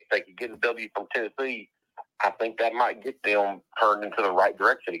think if they could get a W from Tennessee, I think that might get them turned into the right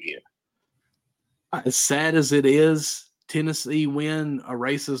direction again. As sad as it is, Tennessee win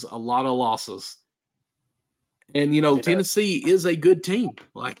erases a lot of losses. And, Tennessee is a good team.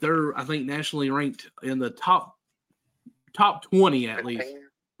 Like, they're, I think, nationally ranked in the top 20 at 15? least.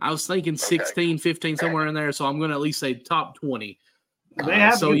 I was thinking 16, 15, somewhere in there. So I'm going to at least say top 20. They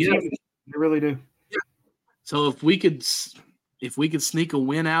have good teams. They really do. Yeah. So if we could sneak a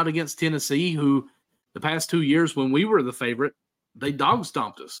win out against Tennessee, who the past 2 years when we were the favorite, they dog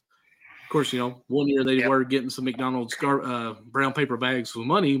stomped us. Of course, 1 year they were getting some McDonald's brown paper bags with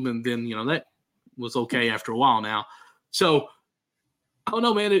money, and then, that was okay after a while now. So, I don't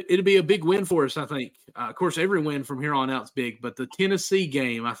know, man. It'd be a big win for us, I think. Of course, every win from here on out is big, but the Tennessee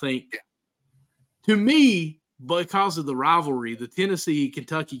game, I think, to me, because of the rivalry, the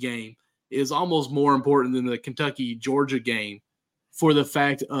Tennessee-Kentucky game is almost more important than the Kentucky-Georgia game for the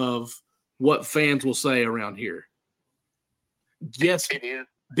fact of what fans will say around here. Yes, it is.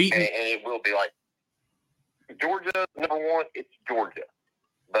 Beaten. And it will be like Georgia, number one, it's Georgia.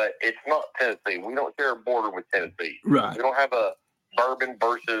 But it's not Tennessee. We don't share a border with Tennessee. Right. We don't have a bourbon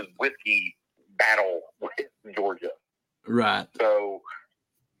versus whiskey battle with Georgia. Right. So,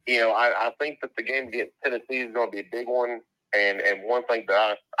 I think that the game against Tennessee is going to be a big one. And one thing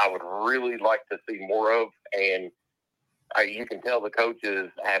that I would really like to see more of, and you can tell the coaches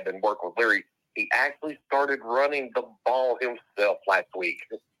have been working with Larry, he actually started running the ball himself last week.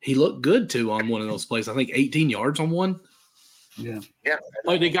 He looked good, too, on one of those plays. I think 18 yards on one. Yeah. Yeah.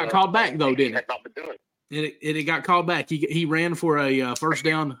 Like, they got called back, though, didn't it? Not been doing. It got called back. He ran for a first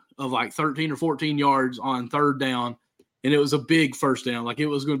down of like 13 or 14 yards on third down, and it was a big first down. Like, it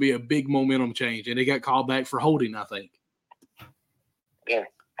was going to be a big momentum change, and it got called back for holding, I think. Yeah,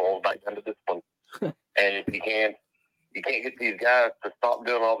 falls back into this one. And if you can't get these guys to stop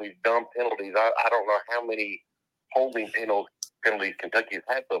doing all these dumb penalties. I don't know how many holding penalties Kentucky has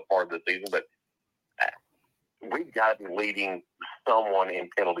had so far this season, but we've got to be leading someone in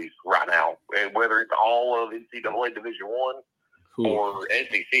penalties right now, whether it's all of NCAA Division I or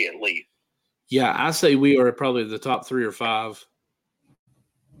SEC at least. Yeah, I say we are probably the top 3 or 5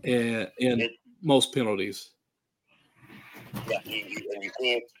 in most penalties. Yeah, and you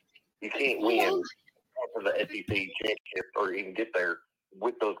can't win for the SEC championship or even get there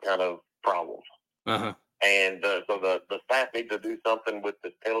with those kind of problems. Uh-huh. And so the staff needs to do something with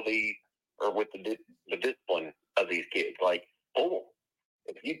the penalty or with the discipline of these kids. Like,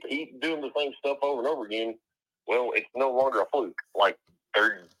 if you keep doing the same stuff over and over again, well, it's no longer a fluke. Like,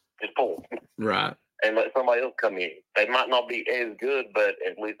 they're just pulled. Right. And let somebody else come in. They might not be as good, but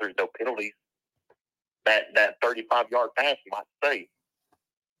at least there's no penalties. That 35-yard pass might stay.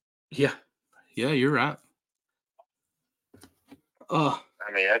 Yeah. Yeah, you're right. I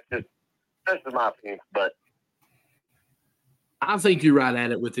mean, that's just my opinion, but I think you're right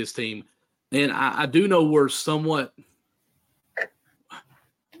at it with this team. And I do know we're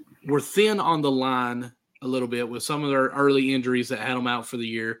thin on the line a little bit with some of their early injuries that had them out for the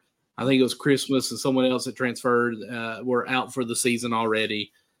year. I think it was Christmas and someone else that transferred were out for the season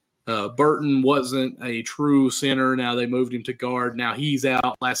already. Burton wasn't a true center. Now they moved him to guard. Now he's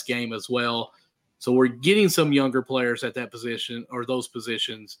out last game as well. So we're getting some younger players at that position or those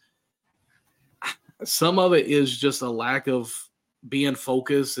positions. Some of it is just a lack of being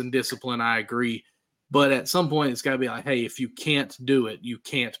focused and discipline. I agree. But at some point, it's got to be like, hey, if you can't do it, you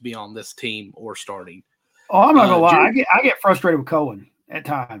can't be on this team or starting. Oh, I'm not going to lie. I get frustrated with Cohen at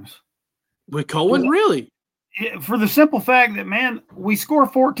times. With Cohen, really? For the simple fact that, man, we score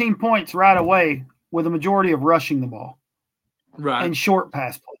 14 points right away with a majority of rushing the ball. Right. And short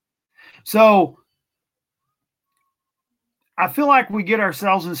pass play. So I feel like we get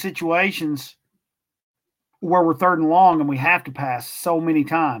ourselves in situations where we're third and long and we have to pass so many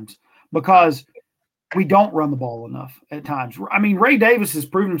times. because we don't run the ball enough at times. I mean, Ray Davis has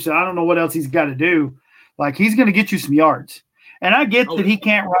proven himself. I don't know what else he's got to do. Like, he's going to get you some yards. And I get that he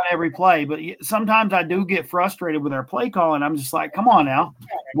can't run every play, but sometimes I do get frustrated with our play calling. I'm just like, come on now.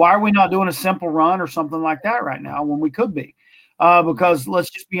 Why are we not doing a simple run or something like that right now when we could be? Because let's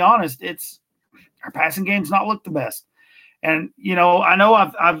just be honest, our passing game's not looked the best. And, you know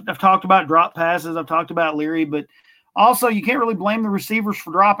I've talked about drop passes. I've talked about Leary, but also you can't really blame the receivers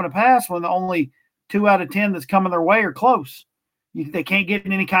for dropping a pass when the only 2 out of 10 that's coming their way are close. They can't get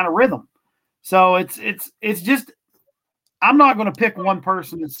in any kind of rhythm. So it's just, I'm not going to pick one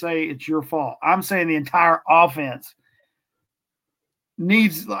person and say it's your fault. I'm saying the entire offense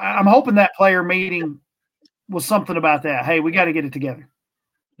needs – I'm hoping that player meeting was something about that. Hey, we got to get it together.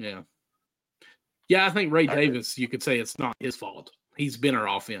 Yeah. Yeah, I think Ray Davis, you could say it's not his fault. He's been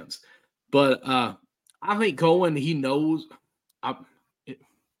our offense. But I think Cohen, he knows I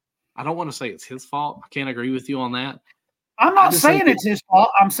don't want to say it's his fault. I can't agree with you on that. I'm not saying it's his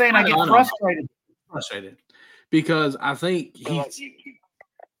fault. I'm saying I get frustrated. Frustrated. Because I think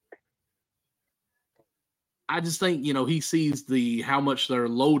I just think, he sees how much they're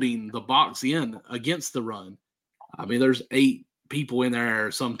loading the box in against the run. I mean, there's 8 people in there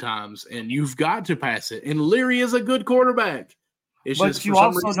sometimes, and you've got to pass it. And Leary is a good quarterback. But you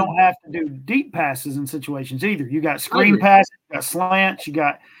also don't have to do deep passes in situations either. You got screen passes, you got slants,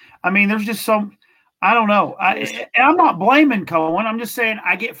 there's just some – I don't know. I'm not blaming Cohen. I'm just saying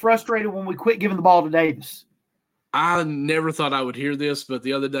I get frustrated when we quit giving the ball to Davis. I never thought I would hear this, but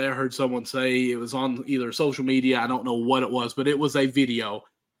the other day I heard someone say it was on either social media. I don't know what it was, but it was a video.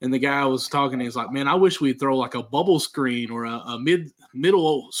 And the guy was talking, and he's like, man, I wish we'd throw like a bubble screen or a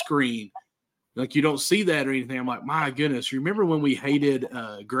middle screen. Like, you don't see that or anything. I'm like, my goodness. Remember when we hated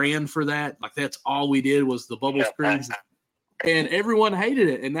Grand for that? Like, that's all we did was the bubble screens. And everyone hated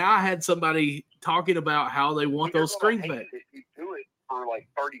it. And now I had somebody talking about how they want those screens back. You do it for like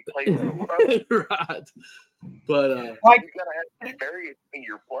 30 plays in a row. Right. But you gotta have to bury it in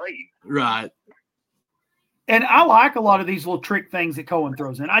your play. Right. And I like a lot of these little trick things that Cohen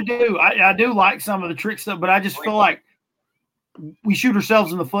throws in. I do. I do like some of the trick stuff, but I just feel like we shoot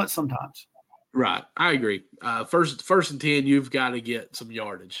ourselves in the foot sometimes. Right. I agree. First and 10, you've got to get some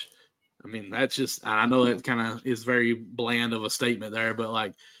yardage. I mean, that's just – I know that kind of is very bland of a statement there, but,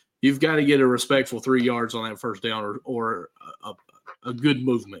 like, you've got to get a respectful 3 yards on that first down or a good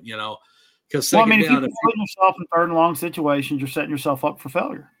movement, Because if you're putting yourself in 3rd and long situations, you're setting yourself up for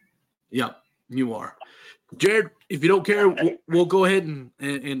failure. Yep, you are. Jared, if you don't care, we'll go ahead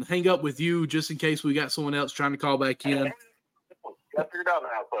and hang up with you just in case we got someone else trying to call back in. Got figured out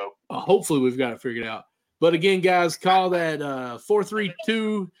now, so. Hopefully we've got it figured out. But again, guys, call that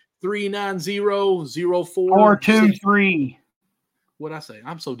 432-390-04. 423. What'd I say?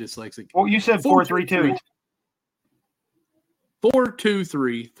 I'm so dyslexic. Well, you said 432.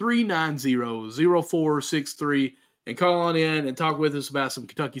 423-390-0463 and call on in and talk with us about some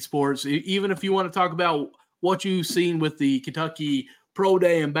Kentucky sports. Even if you want to talk about what you've seen with the Kentucky Pro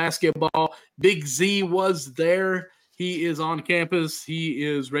Day in basketball, Big Z was there. He is on campus. He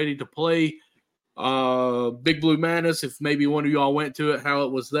is ready to play Big Blue Madness. If maybe one of y'all went to it, how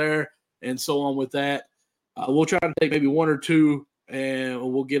it was there, and so on with that. We'll try to take maybe 1 or 2, and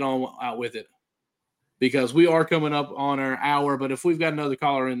we'll get on out with it because we are coming up on our hour. But if we've got another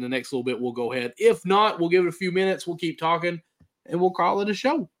caller in the next little bit, we'll go ahead. If not, we'll give it a few minutes. We'll keep talking, and we'll call it a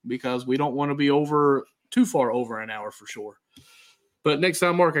show because we don't want to be too far over an hour for sure. But next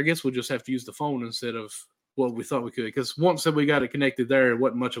time, Mark, I guess we'll just have to use the phone instead of what we thought we could, because once that we got it connected there, it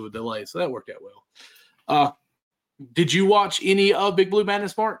wasn't much of a delay, so that worked out well. Did you watch any of Big Blue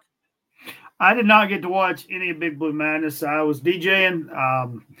Madness, Mark? I did not get to watch any of Big Blue Madness. I was DJing.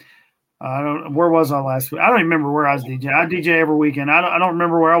 Where was I last week? I don't even remember where I was DJing. I DJ every weekend. I don't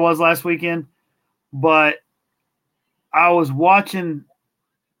remember where I was last weekend, but I was watching.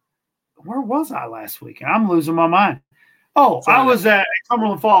 Where was I last weekend? I'm losing my mind. Oh, I was at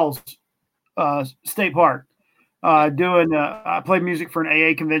Cumberland Falls State Park doing I played music for an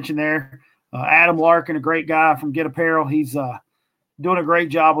AA convention there. Adam Larkin, a great guy from Get Apparel, he's doing a great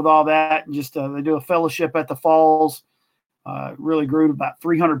job with all that. And just they do a fellowship at the falls. Really grew to about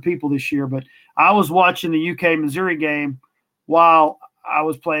 300 people this year. But I was watching the UK Missouri game while I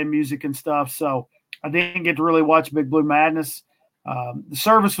was playing music and stuff, so I didn't get to really watch Big Blue Madness. The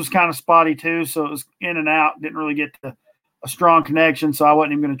service was kind of spotty too, so it was in and out. Didn't really get a strong connection, so I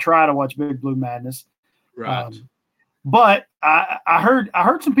wasn't even going to try to watch Big Blue Madness. Right. But I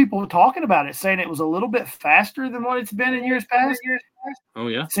heard some people talking about it, saying it was a little bit faster than what it's been in years past. Oh,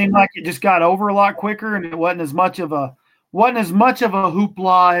 yeah. It seemed like it just got over a lot quicker, and it wasn't as much of a wasn't as much of a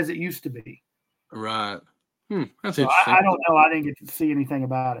hoopla as it used to be. Right. That's so interesting. I don't know. I didn't get to see anything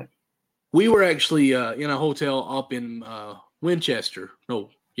about it. We were actually in a hotel up in Winchester. No,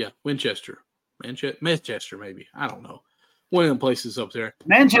 yeah, Winchester. Manchester, maybe. I don't know. One of them places up there.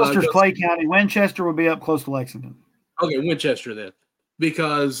 Manchester's Clay County. Winchester would be up close to Lexington. Okay, Winchester then.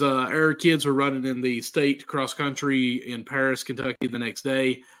 Because our kids were running in the state cross country in Paris, Kentucky the next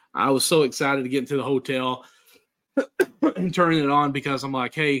day. I was so excited to get into the hotel and turning it on because I'm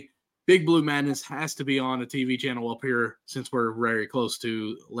like, hey, Big Blue Madness has to be on a TV channel up here since we're very close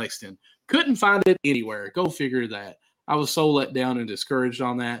to Lexington. Couldn't find it anywhere. Go figure that. I was so let down and discouraged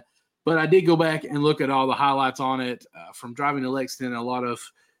on that. But I did go back and look at all the highlights on it from driving to Lexington,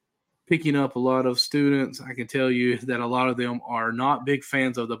 picking up a lot of students. I can tell you that a lot of them are not big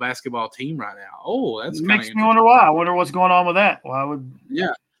fans of the basketball team right now. Oh, that's makes me wonder why. I wonder what's going on with that. Why would?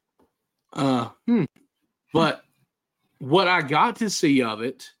 Yeah. But what I got to see of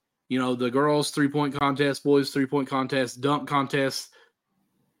it, the girls' 3-point contest, boys' 3-point contest, dunk contest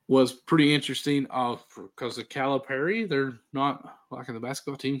was pretty interesting. Because of Calipari, they're not liking the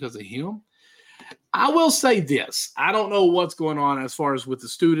basketball team because of him. I will say this. I don't know what's going on as far as with the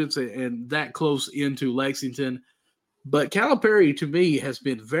students and that close into Lexington, but Calipari to me has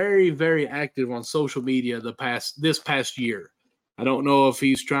been very, very active on social media this past year. I don't know if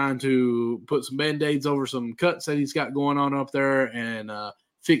he's trying to put some Band-Aids over some cuts that he's got going on up there and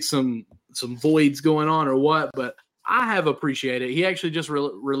fix some voids going on or what, but I have appreciated it. He actually just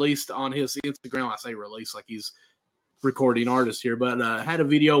released on his Instagram, I say release like he's recording artist here, but had a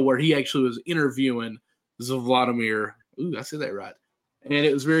video where he actually was interviewing Vladimir. Ooh, I said that right. And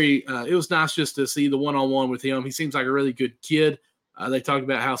it was it was nice just to see the one-on-one with him. He seems like a really good kid. They talked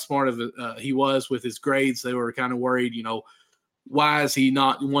about how smart he was with his grades. They were kind of worried, why is he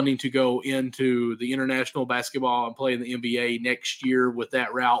not wanting to go into the international basketball and play in the NBA next year with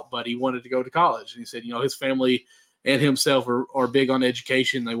that route? But he wanted to go to college. And he said, his family and himself are big on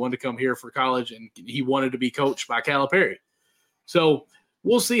education. They wanted to come here for college, and he wanted to be coached by Calipari. So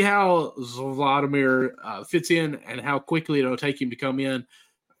we'll see how Vladimir fits in and how quickly it'll take him to come in.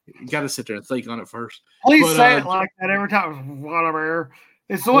 You got to sit there and think on it first. Please say it like that every time. Vladimir.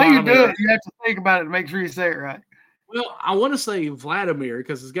 It's the way you do it. You have to think about it to make sure you say it right. Well, I want to say Vladimir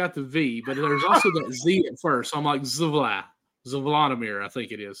because it's got the V, but there's also that Z at first. So I'm like Vladimir, I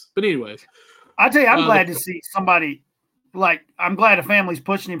think it is. But anyways. I tell you, I'm glad to see somebody I'm glad a family's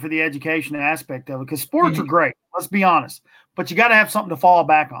pushing him for the education aspect of it because sports are great. Let's be honest, but you got to have something to fall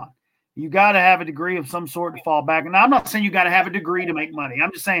back on. You got to have a degree of some sort to fall back on. Now, I'm not saying you got to have a degree to make money.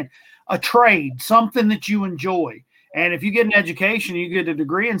 I'm just saying a trade, something that you enjoy. And if you get an education, you get a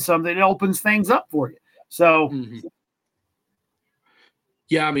degree in something, it opens things up for you. So,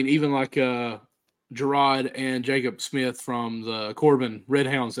 yeah, I mean, even like Gerard and Jacob Smith from the Corbin Red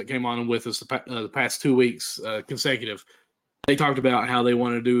Hounds that came on with us the past 2 weeks consecutive. They talked about how they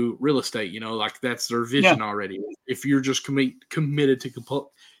want to do real estate, that's their vision already. If you're just committed to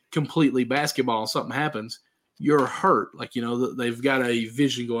completely basketball and something happens, you're hurt. They've got a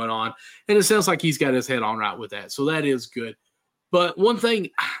vision going on. And it sounds like he's got his head on right with that. So that is good. But one thing,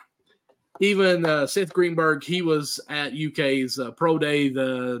 even Seth Greenberg, he was at UK's pro day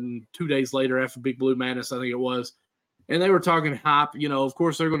 2 days later after Big Blue Madness, I think it was. And they were talking hype. Of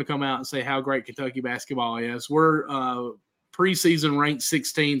course, they're going to come out and say how great Kentucky basketball is. We're preseason ranked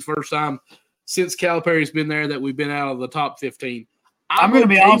 16, first time since Calipari's been there that we've been out of the top 15. I'm going to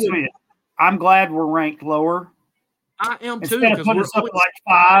be honest with you. I'm glad we're ranked lower. I am too. Instead of putting us up at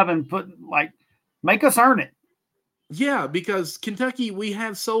 5 and make us earn it. Yeah, because Kentucky, we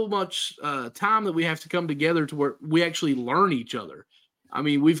have so much time that we have to come together to where we actually learn each other. I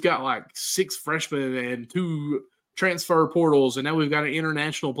mean, we've got 6 freshmen and 2 transfer portals, and now we've got an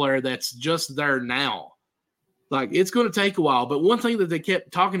international player that's just there now. It's going to take a while. But one thing that they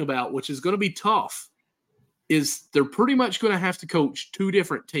kept talking about, which is going to be tough, is they're pretty much going to have to coach 2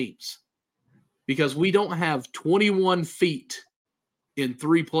 different teams because we don't have 21 feet in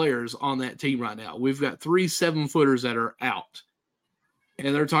 3 players on that team right now. We've got 3 7-footers that are out.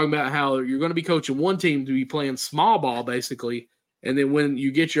 And they're talking about how you're going to be coaching one team to be playing small ball, basically. And then when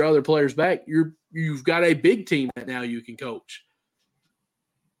you get your other players back, you've got a big team that now you can coach.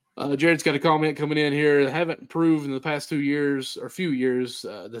 Jared's got a comment coming in here. They haven't proved in the past few years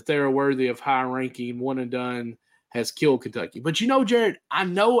that they are worthy of high ranking. One and done has killed Kentucky. But Jared, I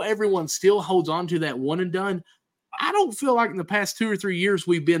know everyone still holds on to that one and done. I don't feel like in the past 2 or 3 years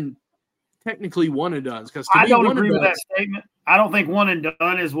we've been technically one and done. Because I don't agree with that statement. I don't think one and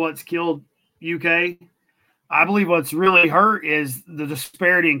done is what's killed UK. I believe what's really hurt is the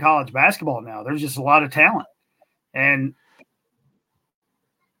disparity in college basketball now. There's just a lot of talent. And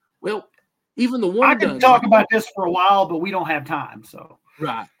Well, even the one I and could done. talk about this for a while, but we don't have time. So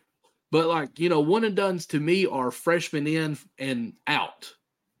Right. But one and dones to me are freshmen in and out.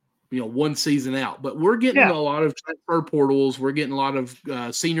 One season out. But we're getting a lot of transfer portals. We're getting a lot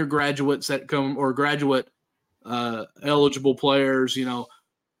of senior graduates that come or graduate eligible players,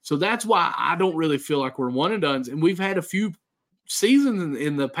 So that's why I don't really feel like we're one and dones. And we've had a few seasons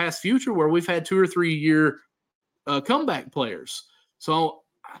in the past future where we've had 2 or 3 year comeback players. So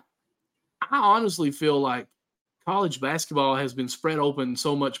I honestly feel like college basketball has been spread open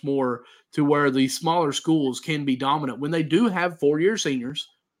so much more to where the smaller schools can be dominant when they do have 4-year seniors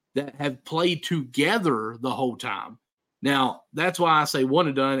that have played together the whole time. Now, that's why I say one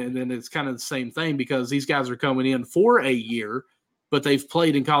and done, and then it's kind of the same thing because these guys are coming in for a year, but they've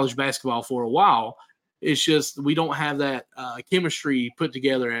played in college basketball for a while. It's just we don't have that chemistry put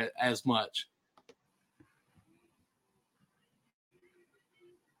together as much.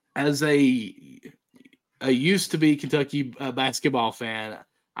 As a used to be Kentucky basketball fan,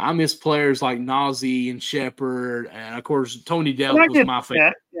 I miss players like Nazi and Shepard, and of course Tony Delk was my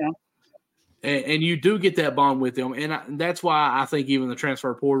favorite. Yeah. And you do get that bond with them, and that's why I think even the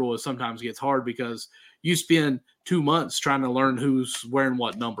transfer portal sometimes gets hard because you spend 2 months trying to learn who's wearing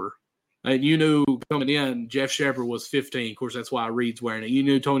what number. And you knew coming in, Jeff Shepard was 15. Of course, that's why Reed's wearing it. You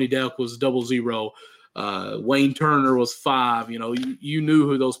knew Tony Delk was 00. Wayne Turner was 5. You knew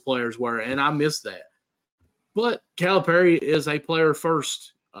who those players were, and I miss that. But Calipari is a player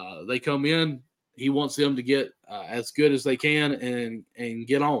first. They come in, he wants them to get as good as they can and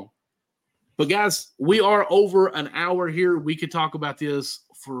get on. But guys, we are over an hour here. We could talk about this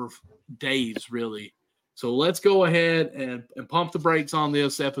for days, really. So let's go ahead and pump the brakes on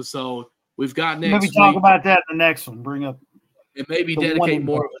this episode. We've got next week. Maybe talk about that in the next one. Bring up and maybe dedicate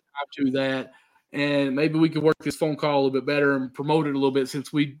more of the time to that. And maybe we could work this phone call a little bit better and promote it a little bit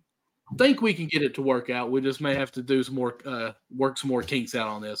since we think we can get it to work out. We just may have to do some more work some more kinks out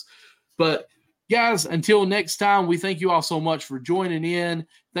on this. But guys, until next time, we thank you all so much for joining in.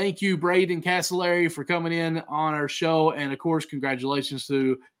 Thank you, Brayden Casolari, for coming in on our show. And, of course, congratulations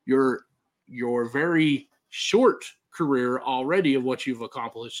to your very short career already of what you've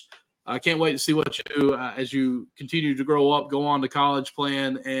accomplished. I can't wait to see what you do as you continue to grow up, go on to college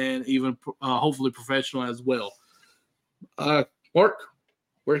playing, and even hopefully professional as well. Mark,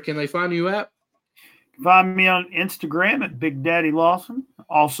 where can they find you at? Find me on Instagram at Big Daddy Lawson.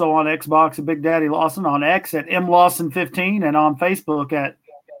 Also on Xbox at Big Daddy Lawson. On X at MLawson15. And on Facebook at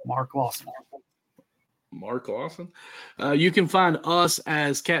Mark Lawson. Mark Lawson. You can find us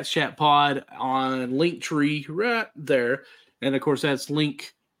as Cats Chat Pod on Linktree right there. And, of course, that's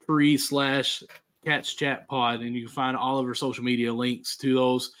Linktree/Cats Chat Pod. And you can find all of our social media links to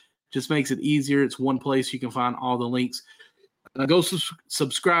those. Just makes it easier. It's one place you can find all the links. Go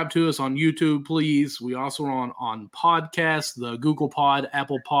subscribe to us on YouTube, please. We also are on podcasts, the Google Pod,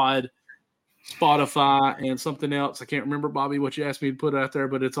 Apple Pod, Spotify, and something else. I can't remember, Bobby, what you asked me to put out there,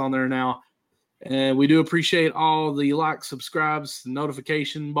 but it's on there now. And we do appreciate all the likes, subscribes,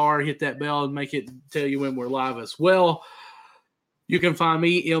 notification bar. Hit that bell and make it tell you when we're live as well. You can find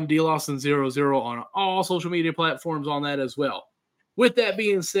me, MDLawson00, on all social media platforms on that as well. With that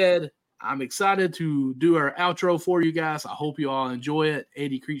being said, I'm excited to do our outro for you guys. I hope you all enjoy it.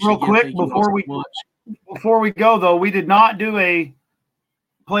 Eddie Creech. Real quick, before we go, though, we did not do a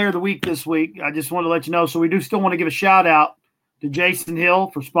Player of the Week this week. I just want to let you know. So we do still want to give a shout out to Jason Hill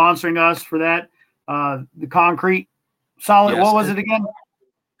for sponsoring us for that. The Concrete Solid. Yes, what was it again?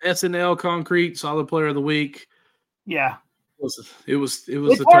 SNL Concrete Solid Player of the Week. Yeah. It was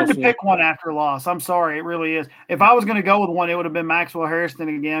it's hard to pick one after a loss. I'm sorry, it really is. If I was going to go with one, it would have been Maxwell Harrison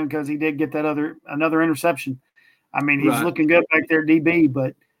again because he did get that another interception. I mean, he's looking good back there, DB,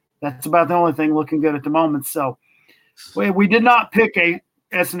 but that's about the only thing looking good at the moment. So we did not pick a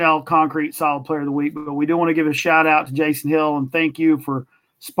SNL Concrete Solid Player of the Week, but we do want to give a shout out to Jason Hill and thank you for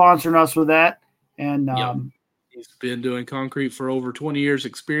sponsoring us with that. And he's been doing concrete for over 20 years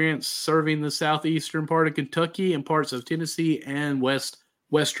experience, serving the southeastern part of Kentucky and parts of Tennessee and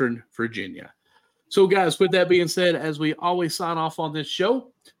western Virginia. So, guys, with that being said, as we always sign off on this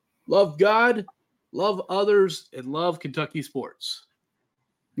show, love God, love others, and love Kentucky sports.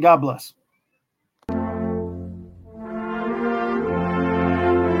 God bless.